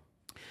 Wow.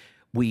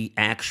 We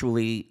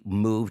actually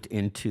moved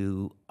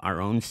into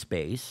our own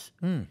space.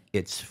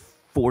 It's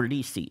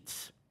 40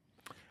 seats.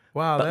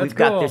 Wow, But that's we've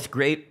cool. got this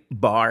great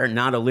bar,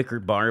 not a liquor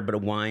bar, but a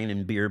wine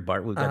and beer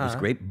bar. We've got this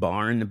great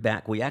bar in the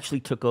back. We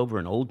actually took over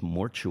an old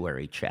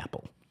mortuary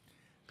chapel.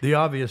 The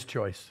obvious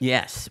choice.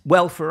 Yes.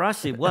 Well, for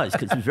us it was,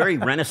 because it's very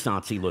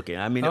Renaissance-y looking.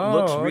 I mean, it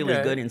looks really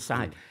okay. good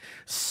inside.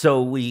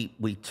 So we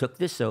took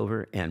this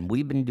over, and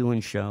we've been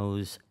doing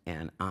shows,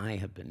 and I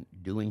have been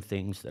doing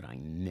things that I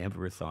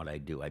never thought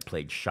I'd do. I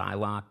played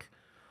Shylock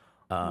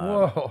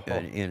Whoa.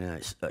 in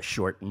a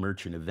short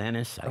Merchant of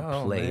Venice. I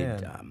Oh,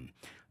 played man.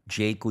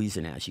 Jaques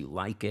and As You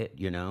Like It,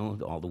 you know,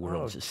 All the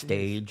World's a geez.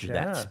 Stage, Yeah.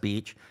 that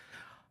speech.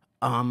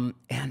 And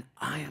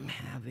I am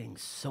having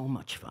so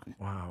much fun.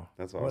 Wow.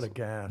 That's What a awesome.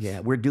 gas. Yeah,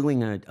 we're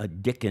doing a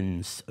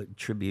Dickens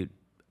tribute.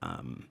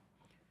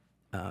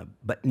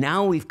 But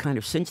now we've kind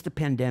of, since the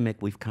pandemic,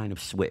 we've kind of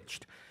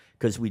switched.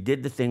 Because we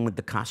did the thing with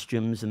the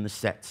costumes and the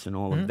sets and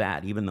all of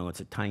that, even though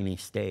it's a tiny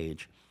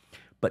stage.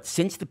 But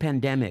since the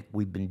pandemic,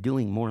 we've been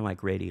doing more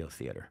like radio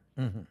theater.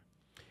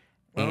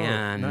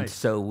 And nice.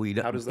 so we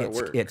don't. How does that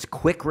work? It's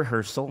quick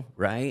rehearsal,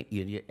 right?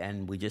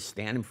 And we just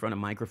stand in front of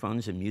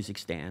microphones and music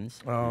stands.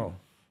 Oh.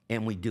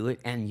 and we do it.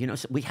 And, you know,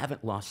 so we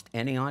haven't lost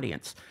any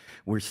audience.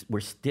 We're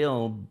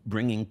still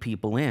bringing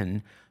people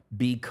in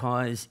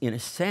because, in a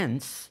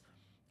sense,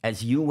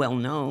 as you well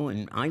know,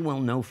 and I well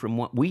know from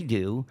what we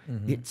do,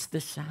 it's the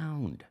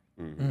sound.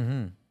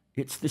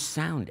 It's the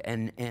sound.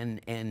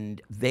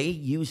 And they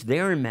use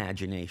their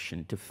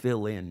imagination to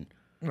fill in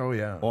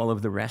all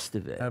of the rest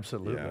of it.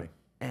 Absolutely. Yeah.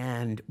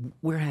 And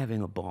we're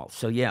having a ball.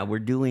 So, yeah, we're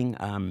doing,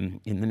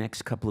 in the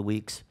next couple of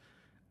weeks,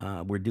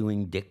 we're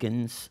doing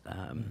Dickens.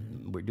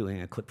 We're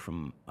doing a clip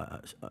from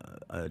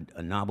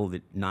a novel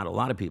that not a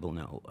lot of people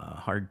know,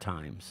 Hard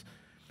Times.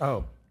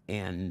 Oh,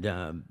 And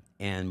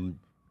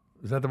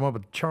is that the one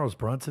with Charles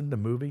Bronson, the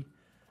movie?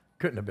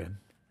 Couldn't have been.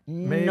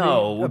 Maybe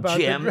no, about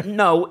Jim,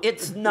 no,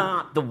 it's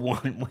not the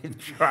one with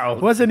Charles.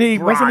 Wasn't he a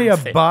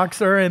Bronson.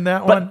 boxer in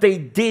that one? But they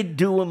did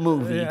do a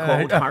movie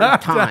called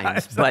Hard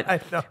Times,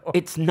 but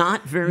it's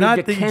not very Not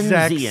the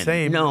Dickensian. exact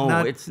same, No,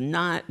 it's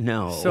not.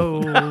 No.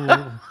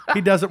 So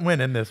he doesn't win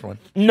in this one.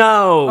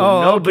 No,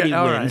 Oh, nobody okay,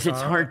 all wins. right,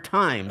 It's all Hard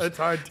Times. It's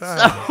Hard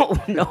Times. So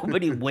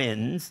nobody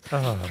wins.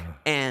 Oh.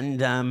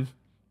 And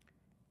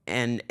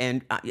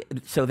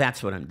so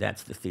that's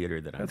that's the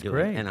theater that I'm doing,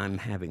 great. and I'm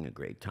having a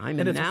great time.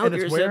 And now it's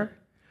there's where?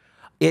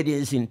 It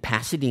is in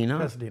Pasadena,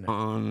 Pasadena.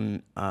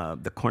 on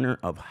the corner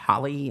of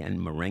Holly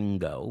and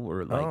Marengo.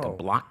 We're like a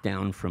block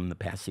down from the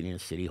Pasadena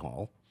City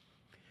Hall,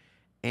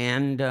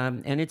 and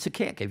it's a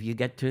kick. If you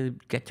get to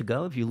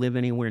go, if you live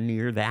anywhere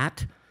near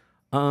that,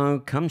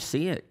 come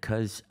see it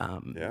because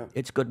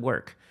it's good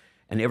work.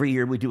 And every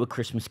year we do a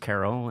Christmas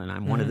Carol, and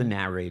I'm one of the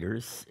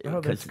narrators Oh,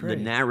 that's the great.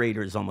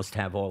 narrators almost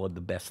have all of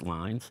the best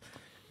lines.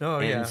 Oh,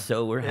 and yeah.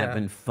 so we're Yeah.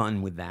 having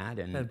fun with that.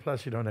 And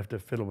plus, you don't have to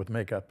fiddle with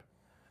makeup.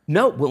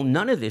 No, well,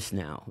 none of this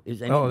now.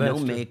 Is any, Oh, that's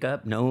no true.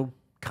 makeup, no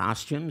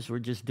costumes. We're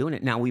just doing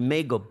it. Now, we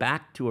may go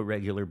back to a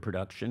regular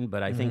production,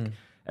 but I think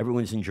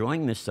everyone's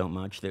enjoying this so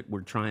much that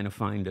we're trying to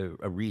find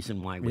a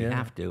reason why we Yeah.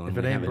 have to. And If we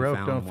it ain't haven't broke,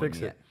 found don't one fix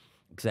yet. it.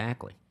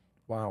 Exactly.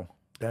 Wow,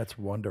 that's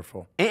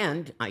wonderful.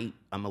 And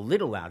I'm a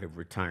little out of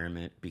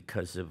retirement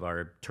because of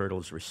our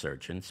Turtles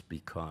resurgence,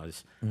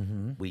 because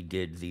we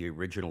did the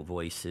original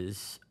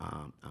voices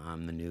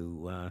on the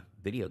new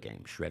video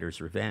game,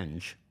 Shredder's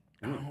Revenge.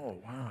 Oh,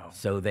 wow.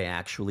 So they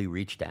actually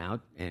reached out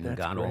and That's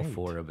got all great.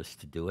 4 of us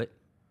to do it.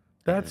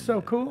 That's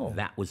so cool.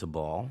 That was a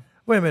ball.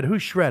 Wait a minute,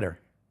 who's Shredder?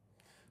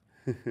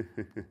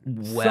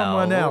 Well,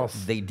 Someone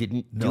else. They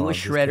didn't No, do a I'm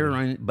just shredder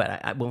on,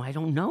 but I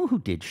don't know who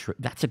did.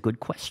 That's a good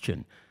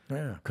question.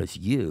 Yeah. Because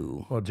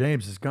you, Well,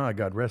 James is gone.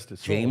 God rest his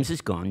soul. James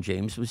is gone.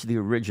 James was the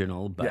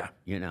original, but Yeah.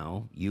 you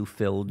know, you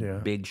filled Yeah.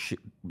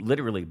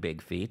 literally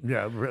big feet.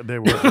 Yeah, they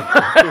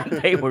were.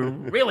 They were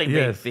really big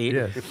Yes, feet.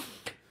 yes.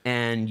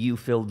 And you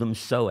filled them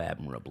so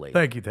admirably.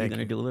 Thank you, You thank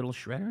gonna you. do a little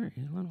shredder?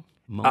 A little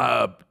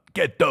moment?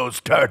 Get those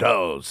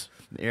turtles.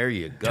 There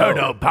you go.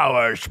 Turtle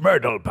power,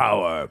 Schmurtle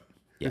power.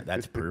 Yeah,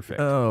 that's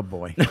perfect. Oh,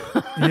 boy.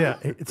 Yeah,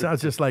 it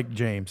sounds just like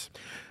James.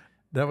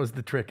 That was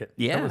the trick.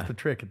 yeah, That was the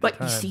trick at the but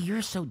time. you see,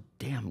 you're so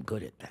damn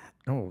good at that.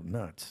 Oh,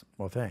 nuts.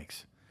 Well,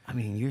 thanks. I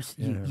mean,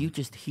 you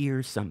just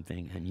hear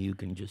something and you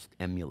can just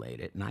emulate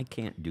it, and I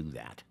can't do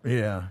that.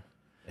 Yeah.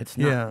 It's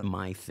not Yeah.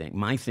 my thing.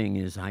 My thing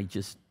is I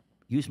just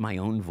use my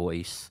own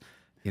voice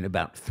in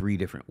about 3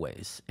 different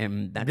ways,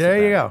 and that's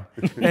There you about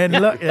go.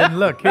 And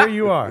look, here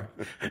you are.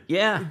 it.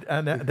 Yeah,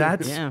 And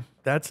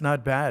that's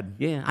not bad.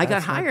 yeah. I got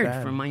That's not hired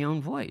bad. from my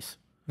own voice,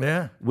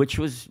 Yeah. which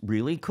was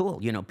really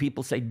cool. You know,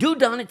 people say, "Do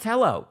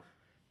Donatello,"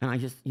 and I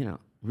just,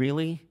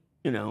 really,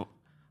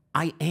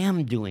 I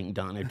am doing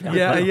Donatello.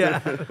 Yeah, yeah.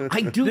 I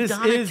do This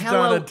is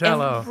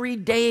Donatello. every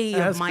day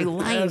of my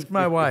life. Ask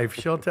my wife.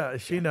 She'll tell.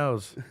 She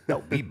knows.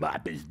 No,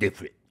 bebop is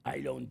different. I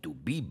don't do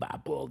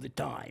bebop all the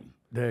time.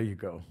 There you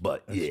go.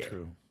 But That's yeah,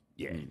 true.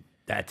 yeah,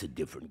 that's a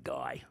different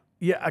guy.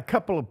 Yeah, a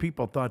couple of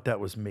people thought that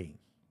was me.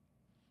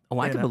 Oh,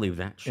 I can And believe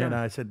that. Sure. And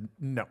I said,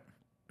 no,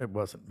 it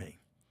wasn't me.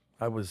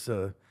 I was,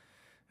 who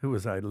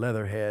was I?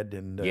 Leatherhead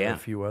and Yeah. a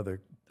few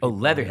other. Oh,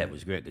 Leatherhead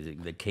was great. The He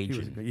was,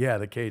 Cajun. yeah,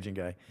 the Cajun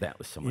guy. That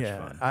was so much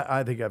Yeah, fun.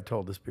 I think I've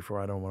told this before.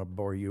 I don't want to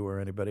bore you or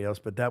anybody else,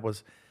 but that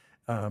was,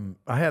 I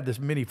have this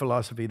mini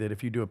philosophy that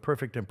if you do a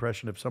perfect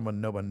impression of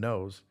someone no one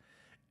knows,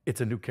 it's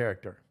a new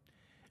character.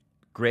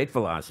 Great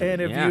philosophy.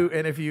 And if yeah.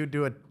 if you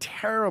do a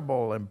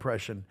terrible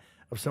impression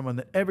of someone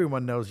that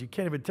everyone knows, you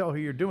can't even tell who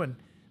you're doing,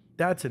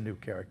 that's a new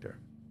character.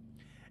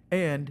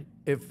 And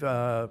if,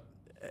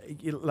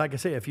 like I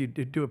say, if you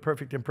do a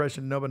perfect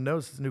impression, no one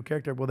knows it's a new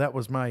character. Well, that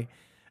was my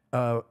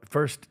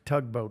first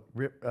tugboat,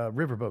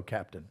 riverboat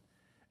captain,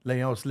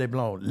 Léonce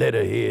Leblanc,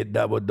 Leatherhead.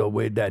 That was the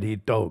way that he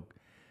talked.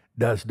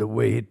 That's the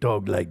way he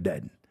talked like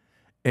that.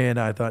 And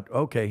I thought,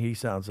 okay, he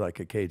sounds like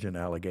a Cajun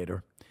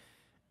alligator.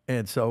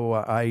 And so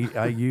I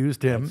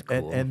used him, That's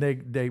cool. and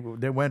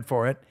they went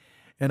for it.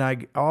 And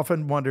I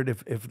often wondered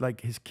if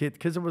like his kid,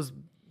 because it was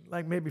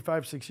like maybe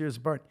 5-6 years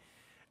apart.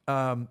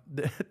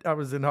 I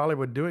was in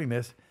Hollywood doing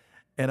this,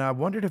 and I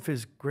wondered if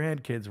his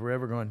grandkids were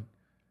ever going,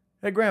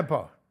 "Hey,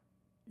 Grandpa,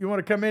 you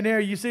want to come in here?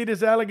 You see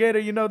this alligator?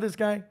 You know this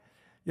guy?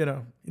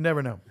 You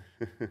never know.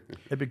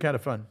 It'd be kind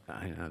of fun."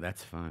 I know,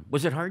 that's fun.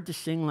 Was it hard to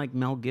sing like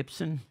Mel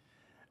Gibson?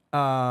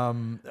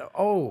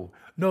 Oh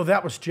no,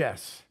 that was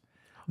Jess.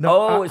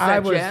 No, Oh, is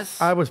that was,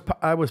 Jess? I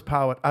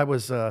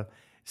was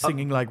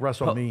singing like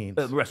Russell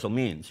Means Russell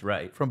Means,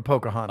 right. from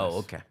Pocahontas. Oh,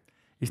 okay.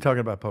 He's talking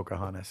about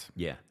Pocahontas.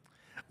 Yeah.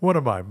 One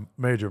of my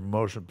major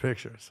motion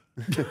pictures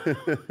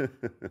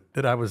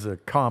that I was a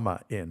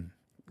comma in.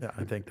 Yeah,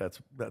 I think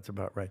that's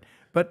about right.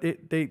 But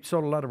they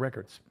sold a lot of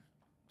records,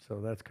 so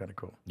that's kind of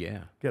cool. Yeah.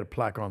 Get a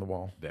plaque on the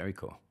wall. Very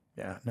cool.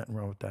 Yeah, nothing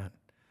wrong with that.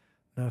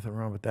 Nothing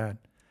wrong with that.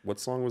 What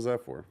song was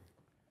that for?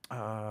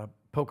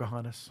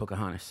 Pocahontas.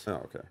 Pocahontas. Oh,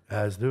 okay.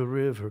 As the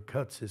river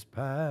cuts his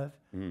path,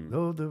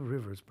 though the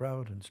river's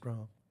proud and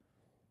strong.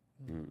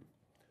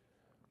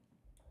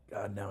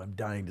 God, now I'm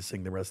dying to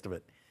sing the rest of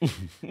it.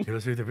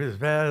 Goes through the river's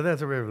path,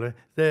 that's a river.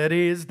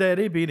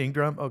 Steady beating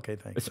drum. Okay,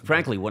 thanks. It's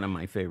frankly one of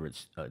my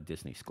favorite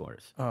Disney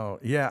scores. Oh,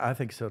 yeah, I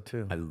think so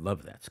too. I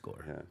love that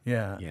score.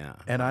 Yeah. Yeah.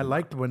 And I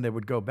liked when they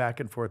would go back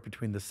and forth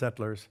between the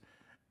settlers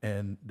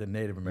and the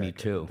Native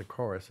Americans. too. The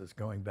choruses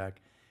going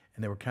back.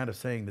 And they were kind of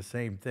saying the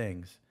same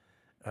things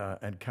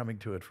and coming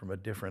to it from a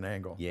different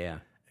angle. Yeah.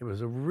 It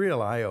was a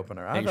real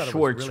eye-opener. I And thought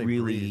Schwartz it was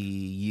really breathed.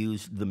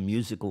 used the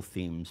musical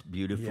themes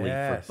beautifully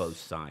Yes. for both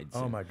sides.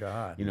 Oh, And, my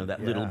God. You know,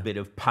 that little Yeah. bit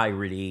of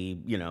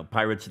piratey, you know,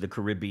 Pirates of the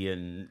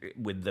Caribbean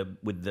with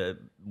the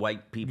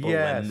white people,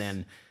 Yes. and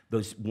then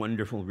those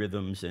wonderful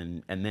rhythms,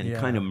 and then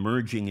kind of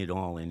merging it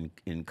all in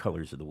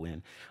Colors of the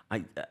Wind.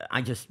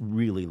 I just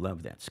really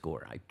love that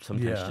score. I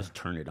sometimes Yeah. just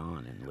turn it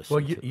on and listen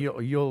Well, to it.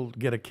 you'll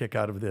get a kick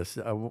out of this.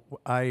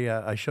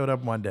 I showed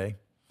up one day.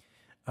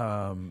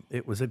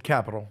 It was at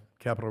Capitol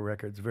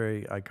Records,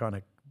 very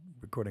iconic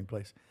recording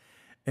place,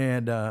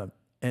 and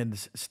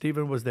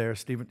Stephen was there.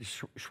 Stephen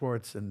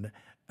Schwartz and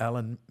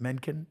Alan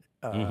Menken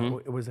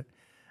was it,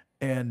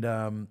 and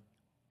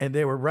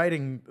they were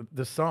writing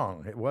the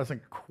song. It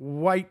wasn't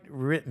quite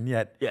written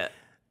yet. Yeah.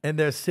 And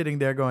they're sitting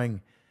there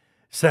going,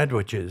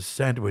 sandwiches,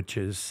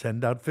 sandwiches,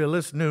 send out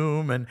Phyllis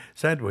Newman,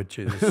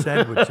 sandwiches,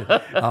 sandwiches.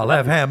 I'll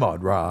have ham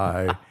on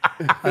rye.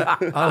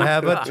 I'll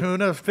have a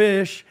tuna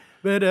fish.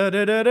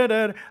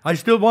 Ba-da-da-da-da-da. I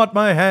still want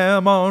my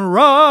ham on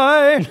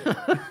rye.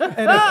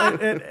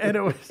 and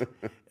it was,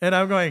 and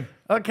I'm going,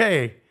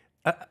 okay.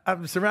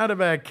 I'm surrounded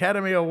by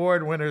Academy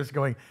Award winners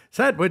going,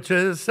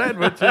 sandwiches,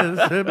 sandwiches.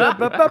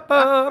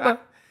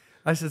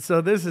 I said,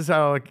 so this is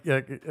how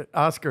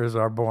Oscars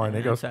are born.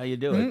 He goes, That's how you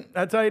do it.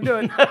 that's how you do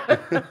it.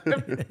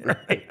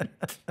 Right.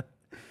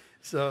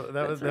 So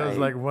that was right.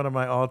 like one of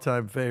my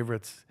all-time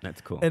favorites.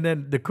 That's cool. And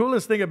then the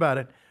coolest thing about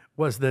it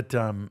was that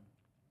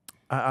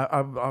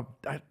I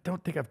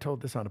don't think I've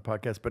told this on a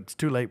podcast, but it's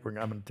too late. I'm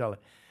going to tell it.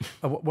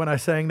 When I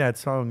sang that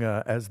song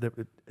as the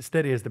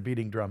steady as the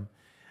beating drum,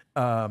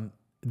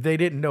 they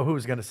didn't know who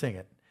was going to sing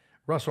it.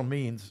 Russell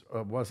Means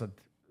wasn't.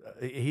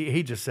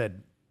 He just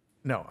said,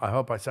 "No, I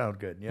hope I sound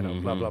good." You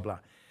know, blah blah blah.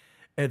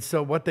 And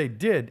so what they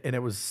did, and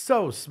it was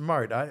so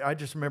smart. I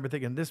just remember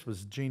thinking this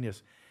was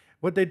genius.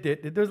 What they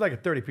did, there was like a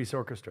 30-piece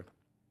orchestra.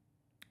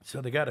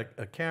 So they got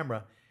a camera,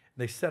 and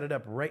they set it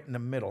up right in the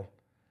middle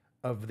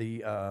of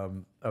the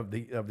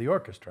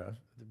orchestra,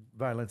 the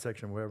violin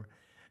section, wherever.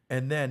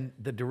 And then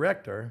the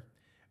director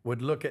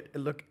would look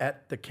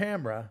at the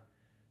camera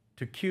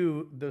to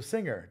cue the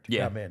singer to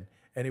come in,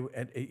 and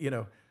you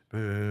know,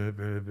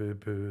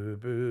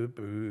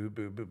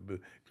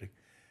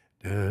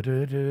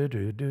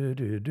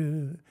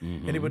 and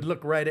he would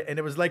look right at, and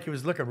it was like he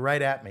was looking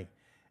right at me,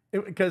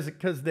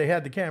 because they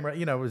had the camera,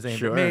 you know, it was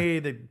aimed at me.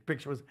 The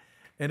picture was,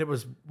 and it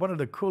was one of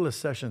the coolest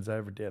sessions I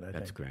ever did. I think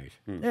That's great.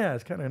 Yeah,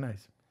 it's kind of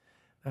nice.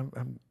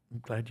 I'm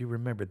glad you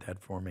remembered that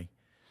for me.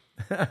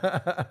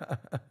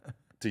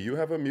 Do you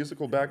have a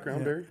musical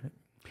background, Barry?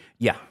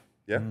 Yeah.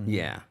 Yeah.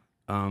 Yeah.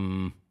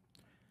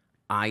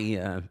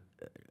 I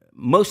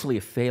mostly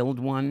a failed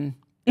one,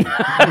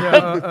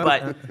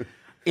 but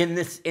in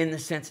the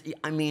sense,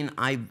 I mean,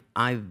 I've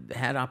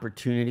had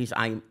opportunities.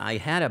 I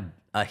had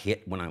a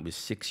hit when I was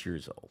 6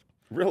 years old.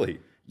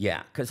 Really?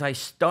 Yeah, because I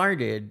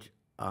started.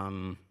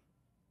 When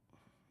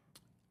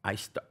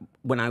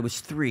I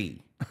was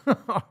 3.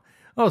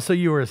 Oh, so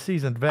you were a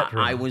seasoned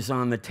veteran. I was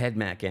on the Ted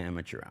Mack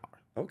Amateur Hour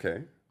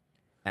Okay.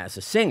 as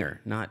a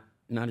singer, not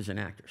as an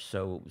actor.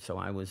 So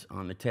I was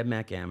on the Ted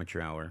Mack Amateur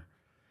Hour,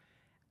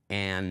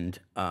 and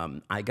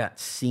I got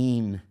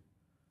seen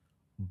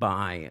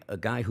by a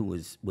guy who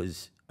was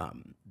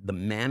the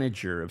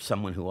manager of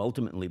someone who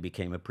ultimately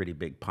became a pretty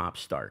big pop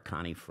star,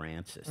 Connie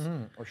Francis.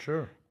 Oh,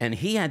 sure. And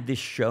he had this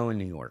show in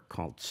New York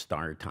called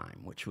Star Time,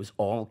 which was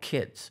all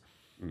kids.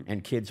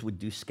 And kids would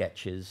do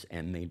sketches,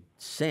 and they'd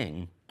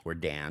sing or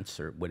dance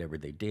or whatever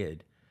they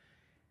did.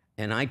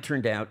 And I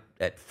turned out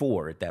at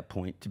 4 at that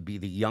point to be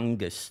the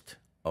youngest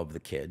of the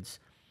kids.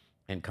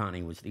 And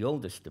Connie was the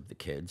oldest of the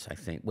kids, I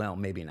think. Well,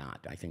 maybe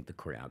not. I think the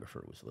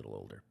choreographer was a little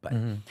older.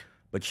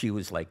 But she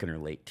was like in her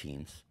late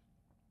teens.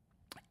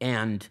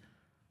 And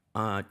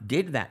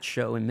did that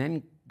show, and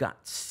then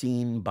got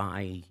seen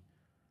by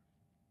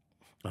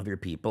other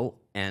people,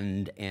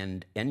 and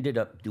ended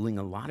up doing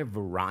a lot of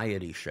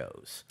variety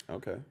shows.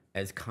 Okay.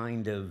 As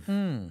kind of,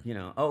 you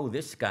know, oh,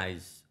 this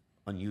guy's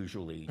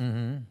unusually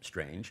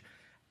strange.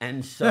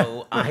 And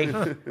so I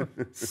would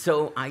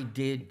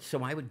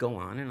go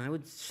on and I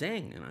would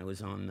sing, and I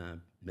was on the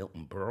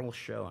Milton Berle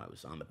show, I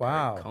was on the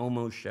Wow. Perry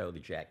Como show, the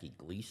Jackie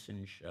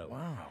Gleason show.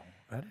 Wow,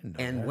 I didn't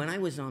know And that. when I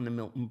was on the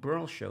Milton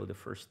Berle show the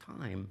first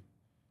time,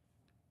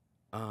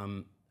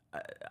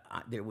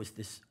 there was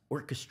this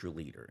orchestra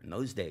leader. In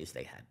those days,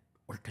 they had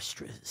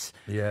orchestras.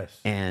 Yes.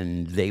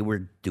 And they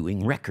were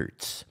doing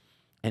records.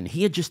 And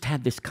he had just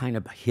had this kind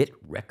of hit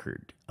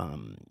record,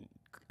 an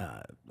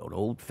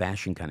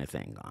old-fashioned kind of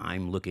thing.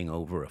 I'm looking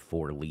over a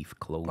four-leaf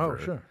clover. Oh,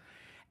 sure.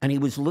 And he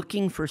was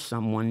looking for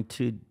someone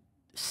to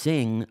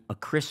sing a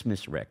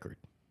Christmas record.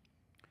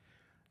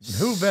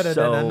 Who better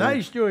than a So-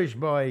 nice Jewish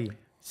boy?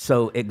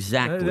 So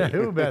exactly.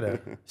 Who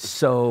better?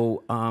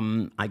 So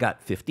I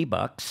got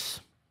 $50.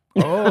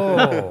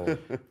 Oh,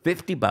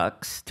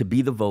 $50 to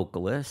be the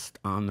vocalist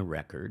on the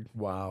record.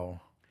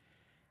 wow.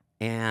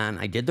 And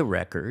I did the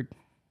record,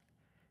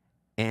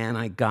 and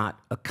I got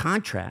a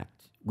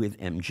contract with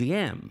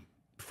MGM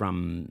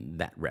from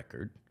that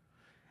record.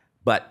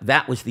 But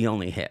that was the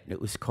only hit. It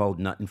was called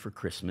Nuttin' for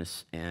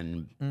Christmas,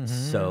 and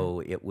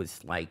so it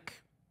was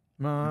like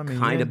Mommy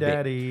kind and of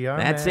Daddy big. are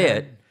That's mad.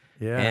 it.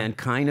 Yeah. And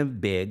kind of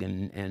big,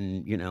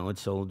 and you know, it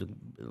sold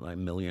like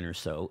 1 million or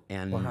so.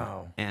 And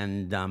Wow.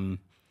 and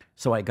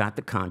so I got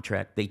the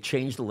contract. They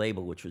changed the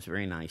label, which was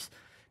very nice,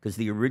 because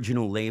the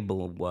original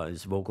label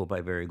was vocal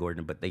by Barry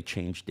Gordon, but they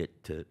changed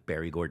it to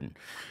Barry Gordon,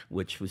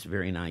 which was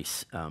very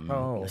nice.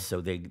 Oh. So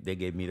they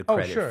gave me the Oh,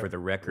 credit sure. for the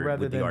record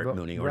Rather with the than Art vo-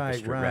 Mooney right,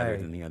 Orchestra rather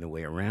right. than the other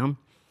way around.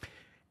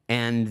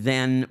 And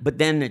then, but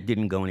then it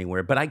didn't go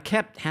anywhere. But I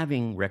kept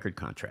having record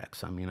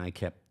contracts. I mean, I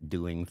kept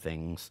doing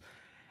things.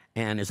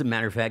 And as a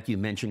matter of fact, you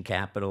mentioned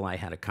Capitol. I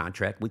had a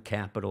contract with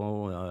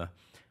Capitol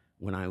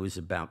when I was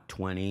about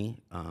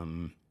 20,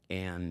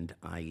 and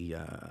I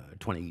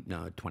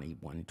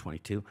 21,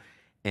 22,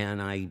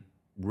 and I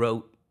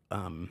wrote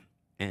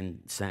and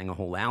sang a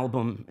whole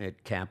album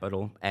at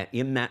Capitol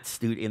in that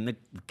studio, in the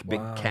big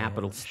Wow,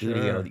 Capitol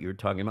studio sure. that you were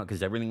talking about,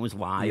 because everything was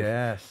live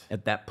Yes.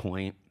 at that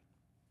point.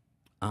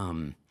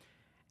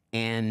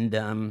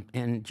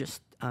 And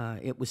just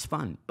it was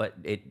fun, but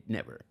it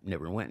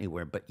never went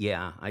anywhere. But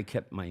yeah, I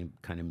kept my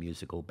kind of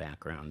musical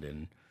background,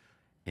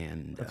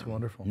 and That's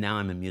wonderful. Now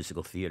I'm a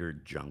musical theater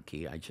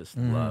junkie. I just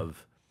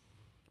love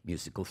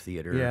musical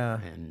theater. Yeah.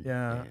 and,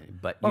 Yeah.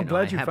 but Well, you I'm know, I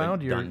glad you haven't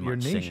found your done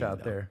much niche singing,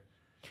 out though. there.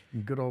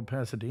 In good old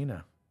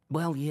Pasadena.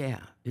 Well, yeah,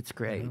 it's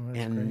great, Oh, that's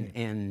and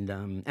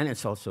great. and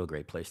it's also a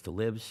great place to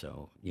live.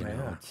 So you know,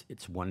 Yeah.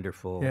 it's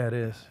wonderful. Yeah, it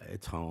is.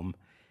 It's home,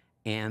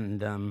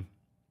 and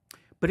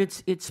but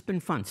it's been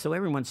fun. So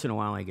every once in a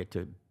while, I get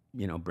to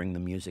bring the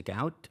music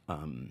out.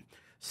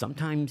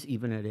 Sometimes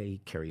even at a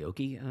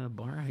karaoke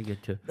bar, I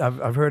get to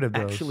I've heard of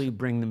those. actually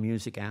bring the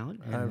music out.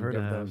 I've heard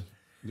of those.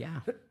 Yeah.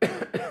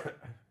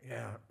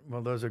 Yeah.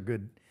 Well, those are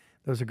good.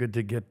 Those are good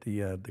to get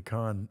the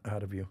con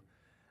out of you.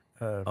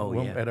 Oh,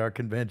 yeah. At our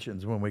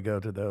conventions when we go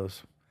to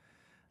those,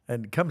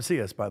 and come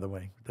see us, by the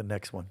way, the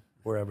next one,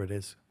 wherever it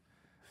is.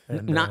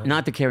 And,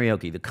 Not the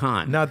karaoke, the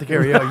con. not the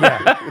karaoke.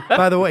 Yeah.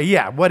 By the way,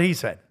 yeah, what he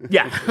said.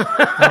 Yeah.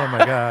 Oh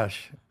my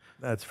gosh,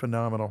 that's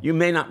phenomenal. You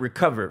may not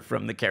recover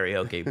from the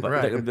karaoke, but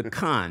Right. the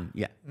con,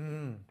 yeah.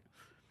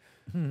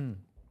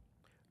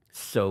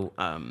 So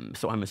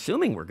I'm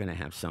assuming we're going to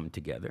have some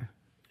together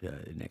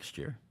next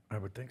year. I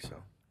would think so.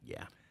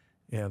 Yeah.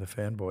 Yeah, the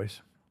fanboys.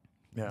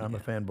 Yeah, I'm a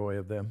fanboy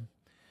of them.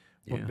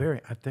 Well, Yeah.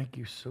 I thank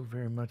you so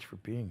very much for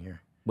being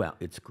here. Well,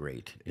 it's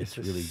great. It's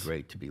It's really just-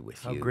 great to be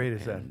with how you. great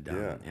is that? and,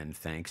 Yeah. And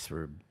thanks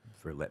for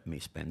letting me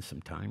spend some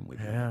time with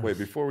you. Yeah. Wait,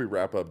 before we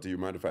wrap up, do you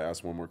mind if I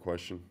ask one more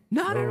question?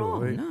 Not at Oh, all.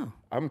 wait. No.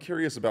 I'm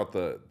curious about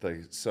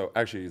so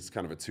actually it's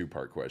kind of a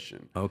two-part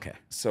question. Okay.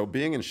 So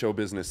being in show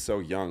business so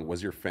young,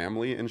 was your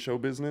family in show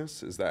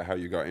business? Is that how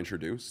you got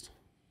introduced?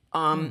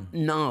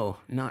 No,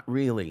 not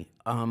really.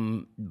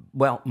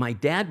 Well, my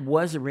dad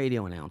was a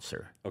radio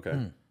announcer.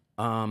 Okay.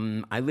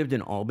 I lived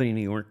in Albany,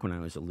 New York, when I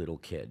was a little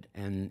kid,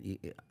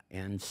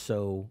 and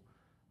so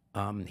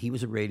he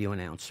was a radio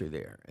announcer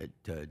there at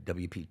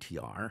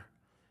WPTR,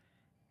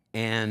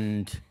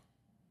 and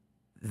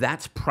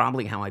that's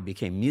probably how I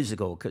became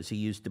musical, because he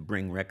used to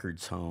bring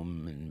records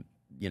home and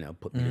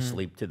put me to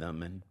sleep to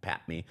them and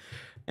pat me,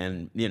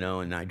 and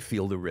and I'd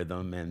feel the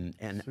rhythm, and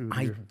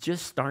I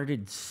just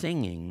started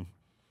singing.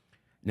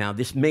 Now,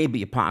 this may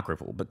be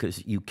apocryphal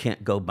because you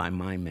can't go by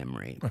my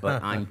memory,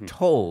 but I'm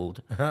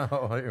told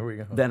Oh, here we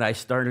go. that I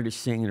started to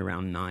sing at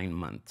around 9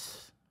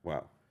 months.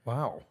 Wow.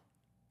 Wow.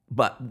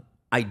 But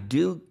I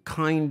do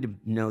kind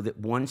of know that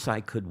once I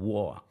could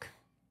walk,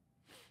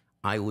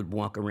 I would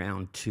walk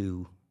around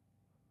to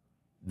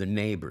the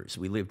neighbors.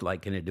 We lived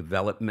like in a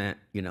development,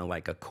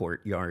 like a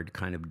courtyard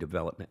kind of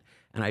development.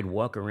 And I'd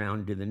walk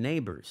around to the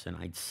neighbors and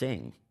I'd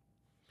sing.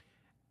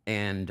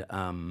 And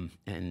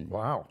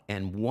Wow.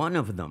 and one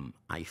of them,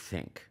 I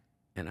think,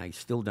 and I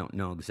still don't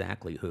know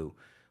exactly who,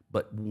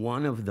 but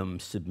one of them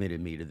submitted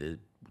me to the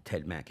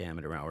Ted Mack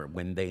Amateur Hour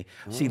when they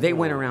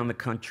went around the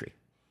country.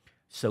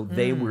 So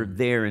they were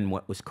there in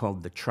what was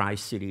called the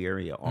Tri-City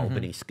area,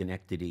 Albany,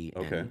 Schenectady,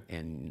 Okay.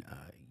 and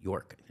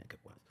York, I think it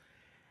was.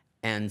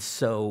 And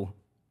so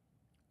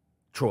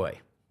Troy,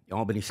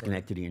 Albany,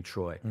 Schenectady, and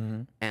Troy.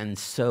 And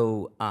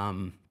so,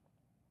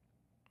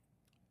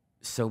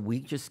 so we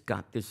just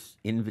got this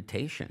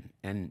invitation.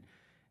 And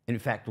in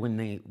fact,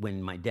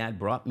 when my dad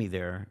brought me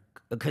there,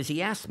 because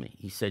he asked me,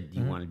 he said, "Do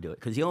you want to do it?"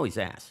 Because he always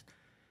asked.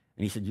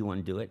 And he said, "Do you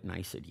want to do it?" And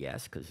I said,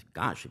 "Yes," because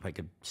gosh, if I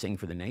could sing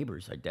for the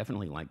neighbors, I'd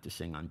definitely like to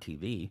sing on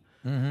TV.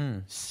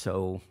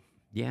 So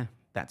yeah,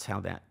 that's how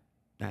that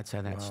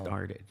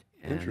started.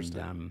 Interesting.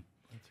 And,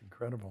 That's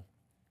incredible.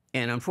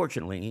 and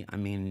unfortunately, I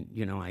mean,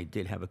 you know, I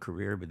did have a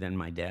career, but then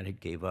my dad had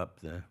gave up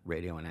the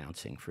radio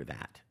announcing for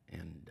that,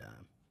 and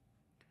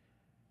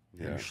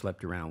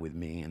schlepped around with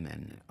me, and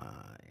then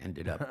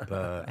ended up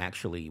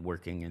actually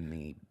working in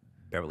the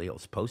Beverly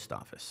Hills post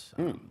office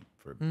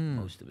for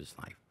most of his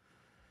life.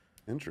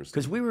 Interesting.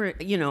 Because we were,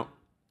 you know,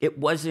 it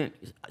wasn't,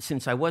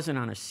 since I wasn't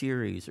on a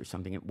series or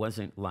something, it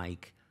wasn't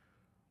like,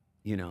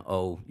 you know,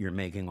 oh, you're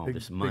making all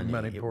this money. Big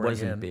money It pouring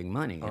wasn't in, big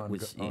money. It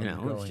was, you know,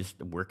 it was ongoing. just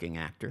a working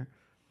actor.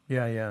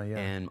 Yeah.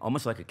 And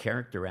almost like a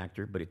character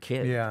actor, but a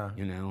kid. Yeah.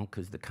 You know,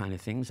 because the kind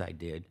of things I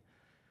did.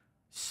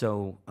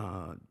 So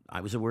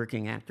I was a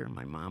working actor.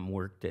 My mom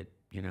worked at,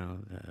 you know,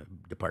 the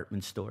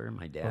department store.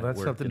 My dad that's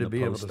worked something in to the be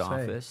able post to say.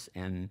 office,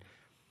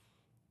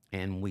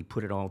 and we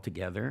put it all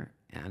together,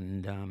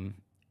 and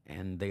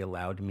they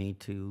allowed me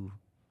to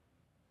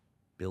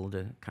build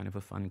a kind of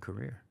a fun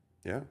career.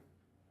 Yeah.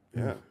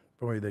 Yeah.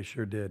 Boy, they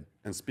sure did.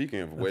 And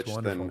speaking of which, then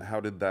wonderful. how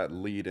did that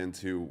lead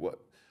into what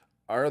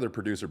our other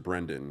producer,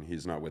 Brendan,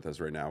 he's not with us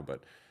right now,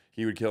 but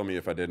he would kill me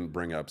if I didn't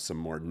bring up some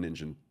more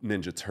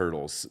Ninja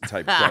Turtles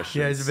type questions.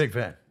 Yeah, he's a big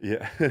fan.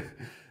 Yeah.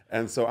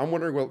 And so I'm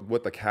wondering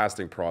what the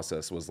casting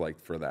process was like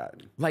for that.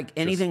 Like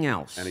anything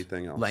else.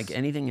 anything else. Like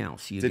anything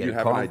else. Did get you a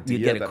have an call, idea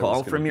you get that a it call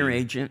was gonna from your be-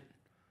 agent,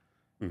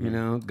 you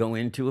know, go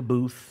into a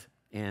booth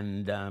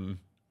and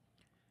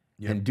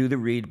do the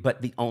read.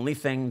 But the only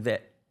thing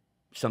that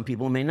some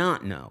people may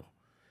not know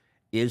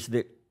is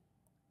that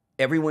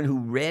everyone who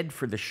read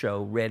for the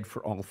show read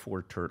for all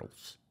 4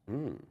 turtles.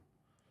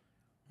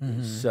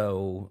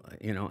 So,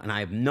 you know, and I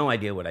have no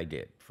idea what I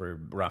did for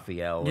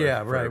Raphael.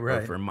 Yeah, or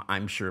right. for,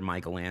 I'm sure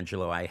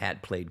Michelangelo. I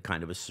had played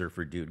kind of a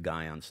surfer dude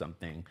guy on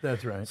something.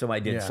 That's right. So I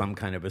did Yeah. some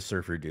kind of a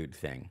surfer dude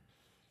thing.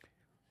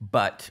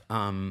 But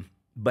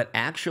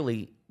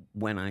actually,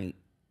 when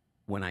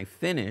I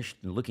finished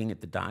and looking at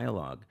the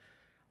dialogue,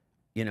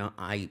 you know,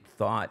 I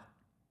thought,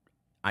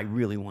 I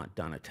really want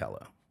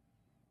Donatello.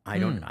 I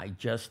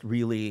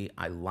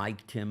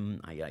liked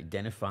him. I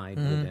identified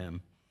with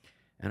him.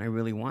 And I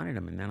really wanted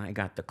him. And then I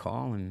got the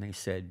call and they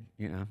said,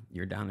 you know,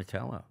 you're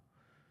Donatello.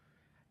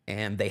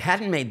 And they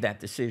hadn't made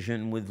that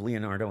decision with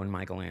Leonardo and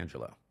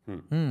Michelangelo.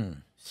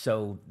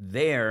 So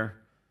there,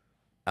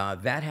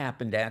 that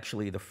happened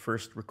actually the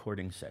first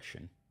recording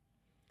session.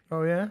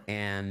 Oh, yeah?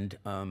 And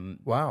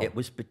Wow. it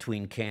was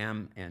between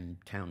Cam and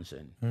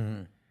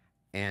Townsend.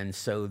 And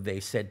so they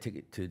said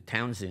to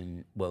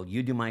Townsend, well,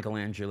 you do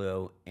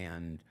Michelangelo,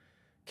 and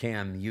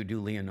Cam, you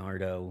do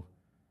Leonardo,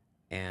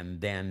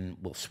 and then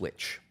we'll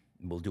switch.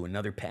 We'll do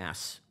another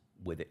pass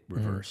with it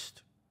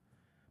reversed.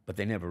 But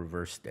they never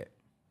reversed it.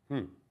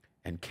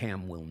 And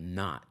Cam will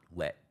not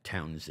let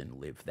Townsend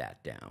live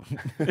that down.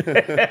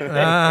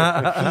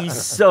 He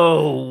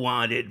so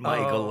wanted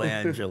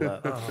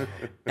Michelangelo.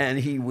 And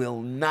he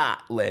will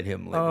not let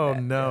him live Oh,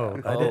 that no.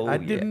 down. I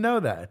didn't know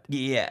that.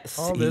 Yes.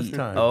 All this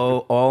time.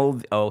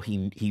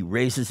 He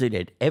raises it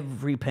at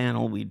every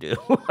panel we do.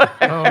 Oh,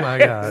 my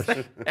gosh.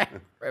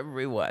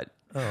 Everyone.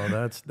 Oh,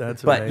 that's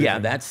But amazing. yeah,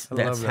 that's I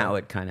love how that.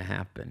 it kind of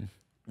happened.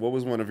 What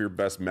was one of your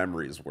best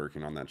memories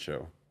working on that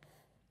show?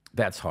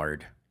 That's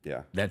hard.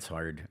 Yeah. That's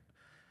hard.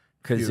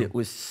 Because it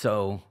was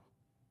so,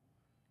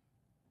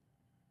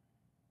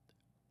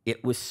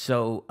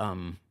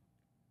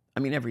 I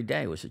mean, every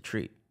day was a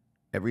treat.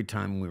 Every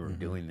time we were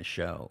doing the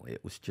show,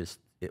 it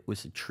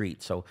was a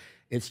treat. So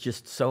it's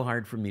just so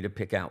hard for me to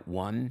pick out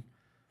one.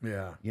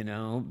 Yeah. You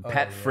know,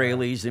 Pat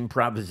Fraley's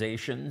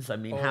improvisations. I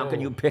mean, how can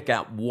you pick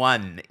out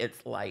one?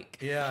 It's like,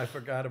 Yeah, I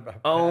forgot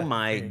about oh Pat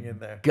my being in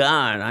there.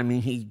 God. I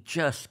mean, he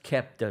just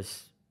kept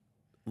us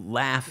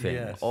laughing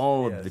Yes,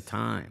 all of the yes.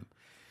 time.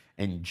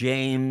 And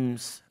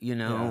James, you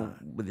know,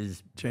 with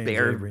his James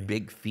bare Avery.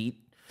 big feet,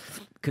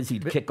 because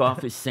he'd kick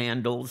off his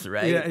sandals,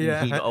 right? Yeah, And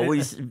yeah. he'd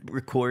always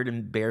record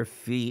in bare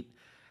feet.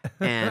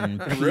 And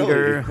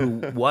Peter,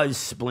 who was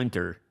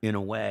Splinter in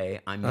a way,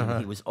 I mean,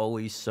 he was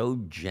always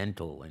so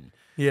gentle and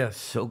Yes.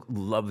 so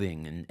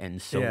loving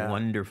and so Yeah.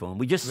 wonderful. And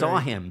we just saw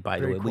him, by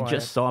the very way. We quiet.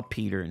 just saw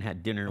Peter and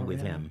had dinner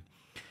with him.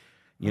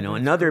 You know,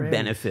 that's another great.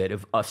 benefit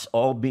of us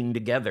all being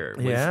together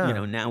was, Yeah. you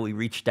know, now we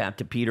reached out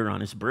to Peter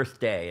on his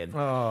birthday and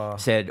Oh,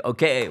 said,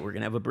 okay, we're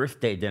going to have a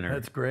birthday dinner.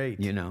 that's great.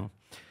 You know?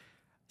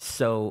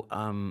 So,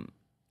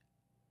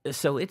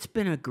 so it's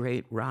been a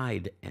great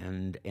ride.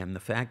 And the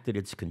fact that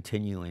it's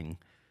continuing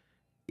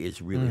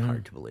is really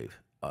hard to believe.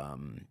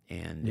 And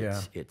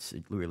Yeah. it's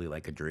really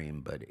like a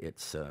dream, but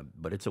it's a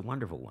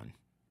wonderful one.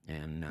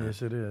 And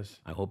Yes, it is.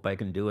 I hope I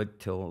can do it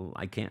till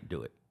I can't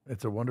do it.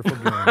 It's a wonderful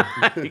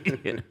dream.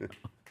 You know?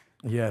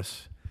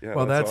 Yes. Yeah,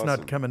 Well, that's that's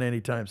awesome. not coming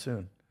anytime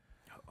soon.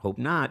 Hope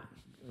not.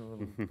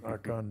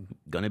 Knock on.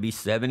 Gonna be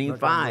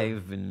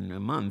 75 in a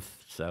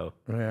month, so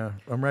Yeah,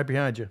 I'm right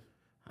behind you.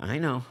 I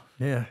know.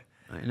 Yeah.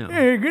 I know.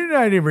 Hey, good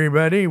night,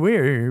 everybody.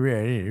 We're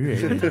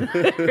ready.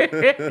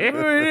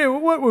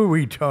 What were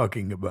we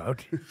talking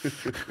about?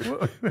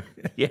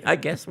 Yeah, I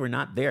guess we're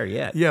not there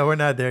yet. Yeah, we're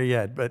not there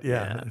yet, but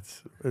yeah,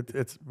 Yeah.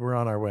 it's we're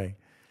on our way.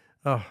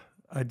 Oh,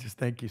 I just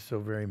thank you so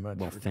very much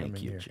Well, for thank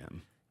coming you, here.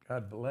 Jim.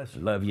 God bless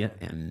you. Love you,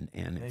 and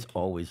it's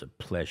always a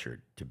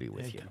pleasure to be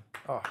with you.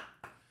 Oh,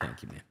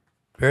 Thank you, man.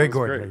 Barry That was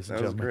Gordon, great. ladies and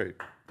That was gentlemen. great.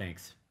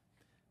 Thanks.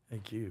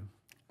 Thank you.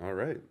 All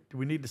right. Do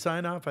we need to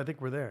sign off? I think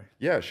we're there.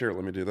 Yeah, sure.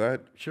 Let me do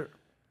that. Sure.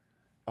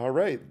 All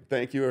right.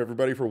 Thank you,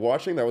 everybody, for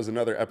watching. That was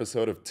another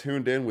episode of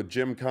Tuned In with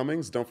Jim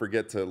Cummings. Don't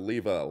forget to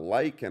leave a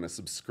like and a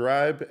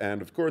subscribe.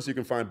 And, of course, you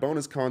can find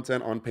bonus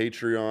content on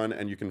Patreon,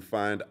 and you can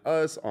find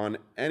us on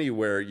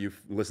anywhere you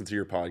listen to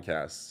your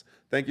podcasts.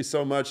 Thank you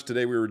so much.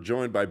 Today we were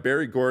joined by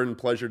Barry Gordon.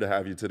 Pleasure to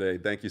have you today.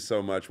 Thank you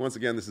so much. Once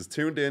again, this is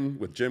Tuned In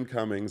with Jim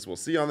Cummings. We'll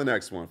see you on the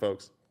next one,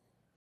 folks.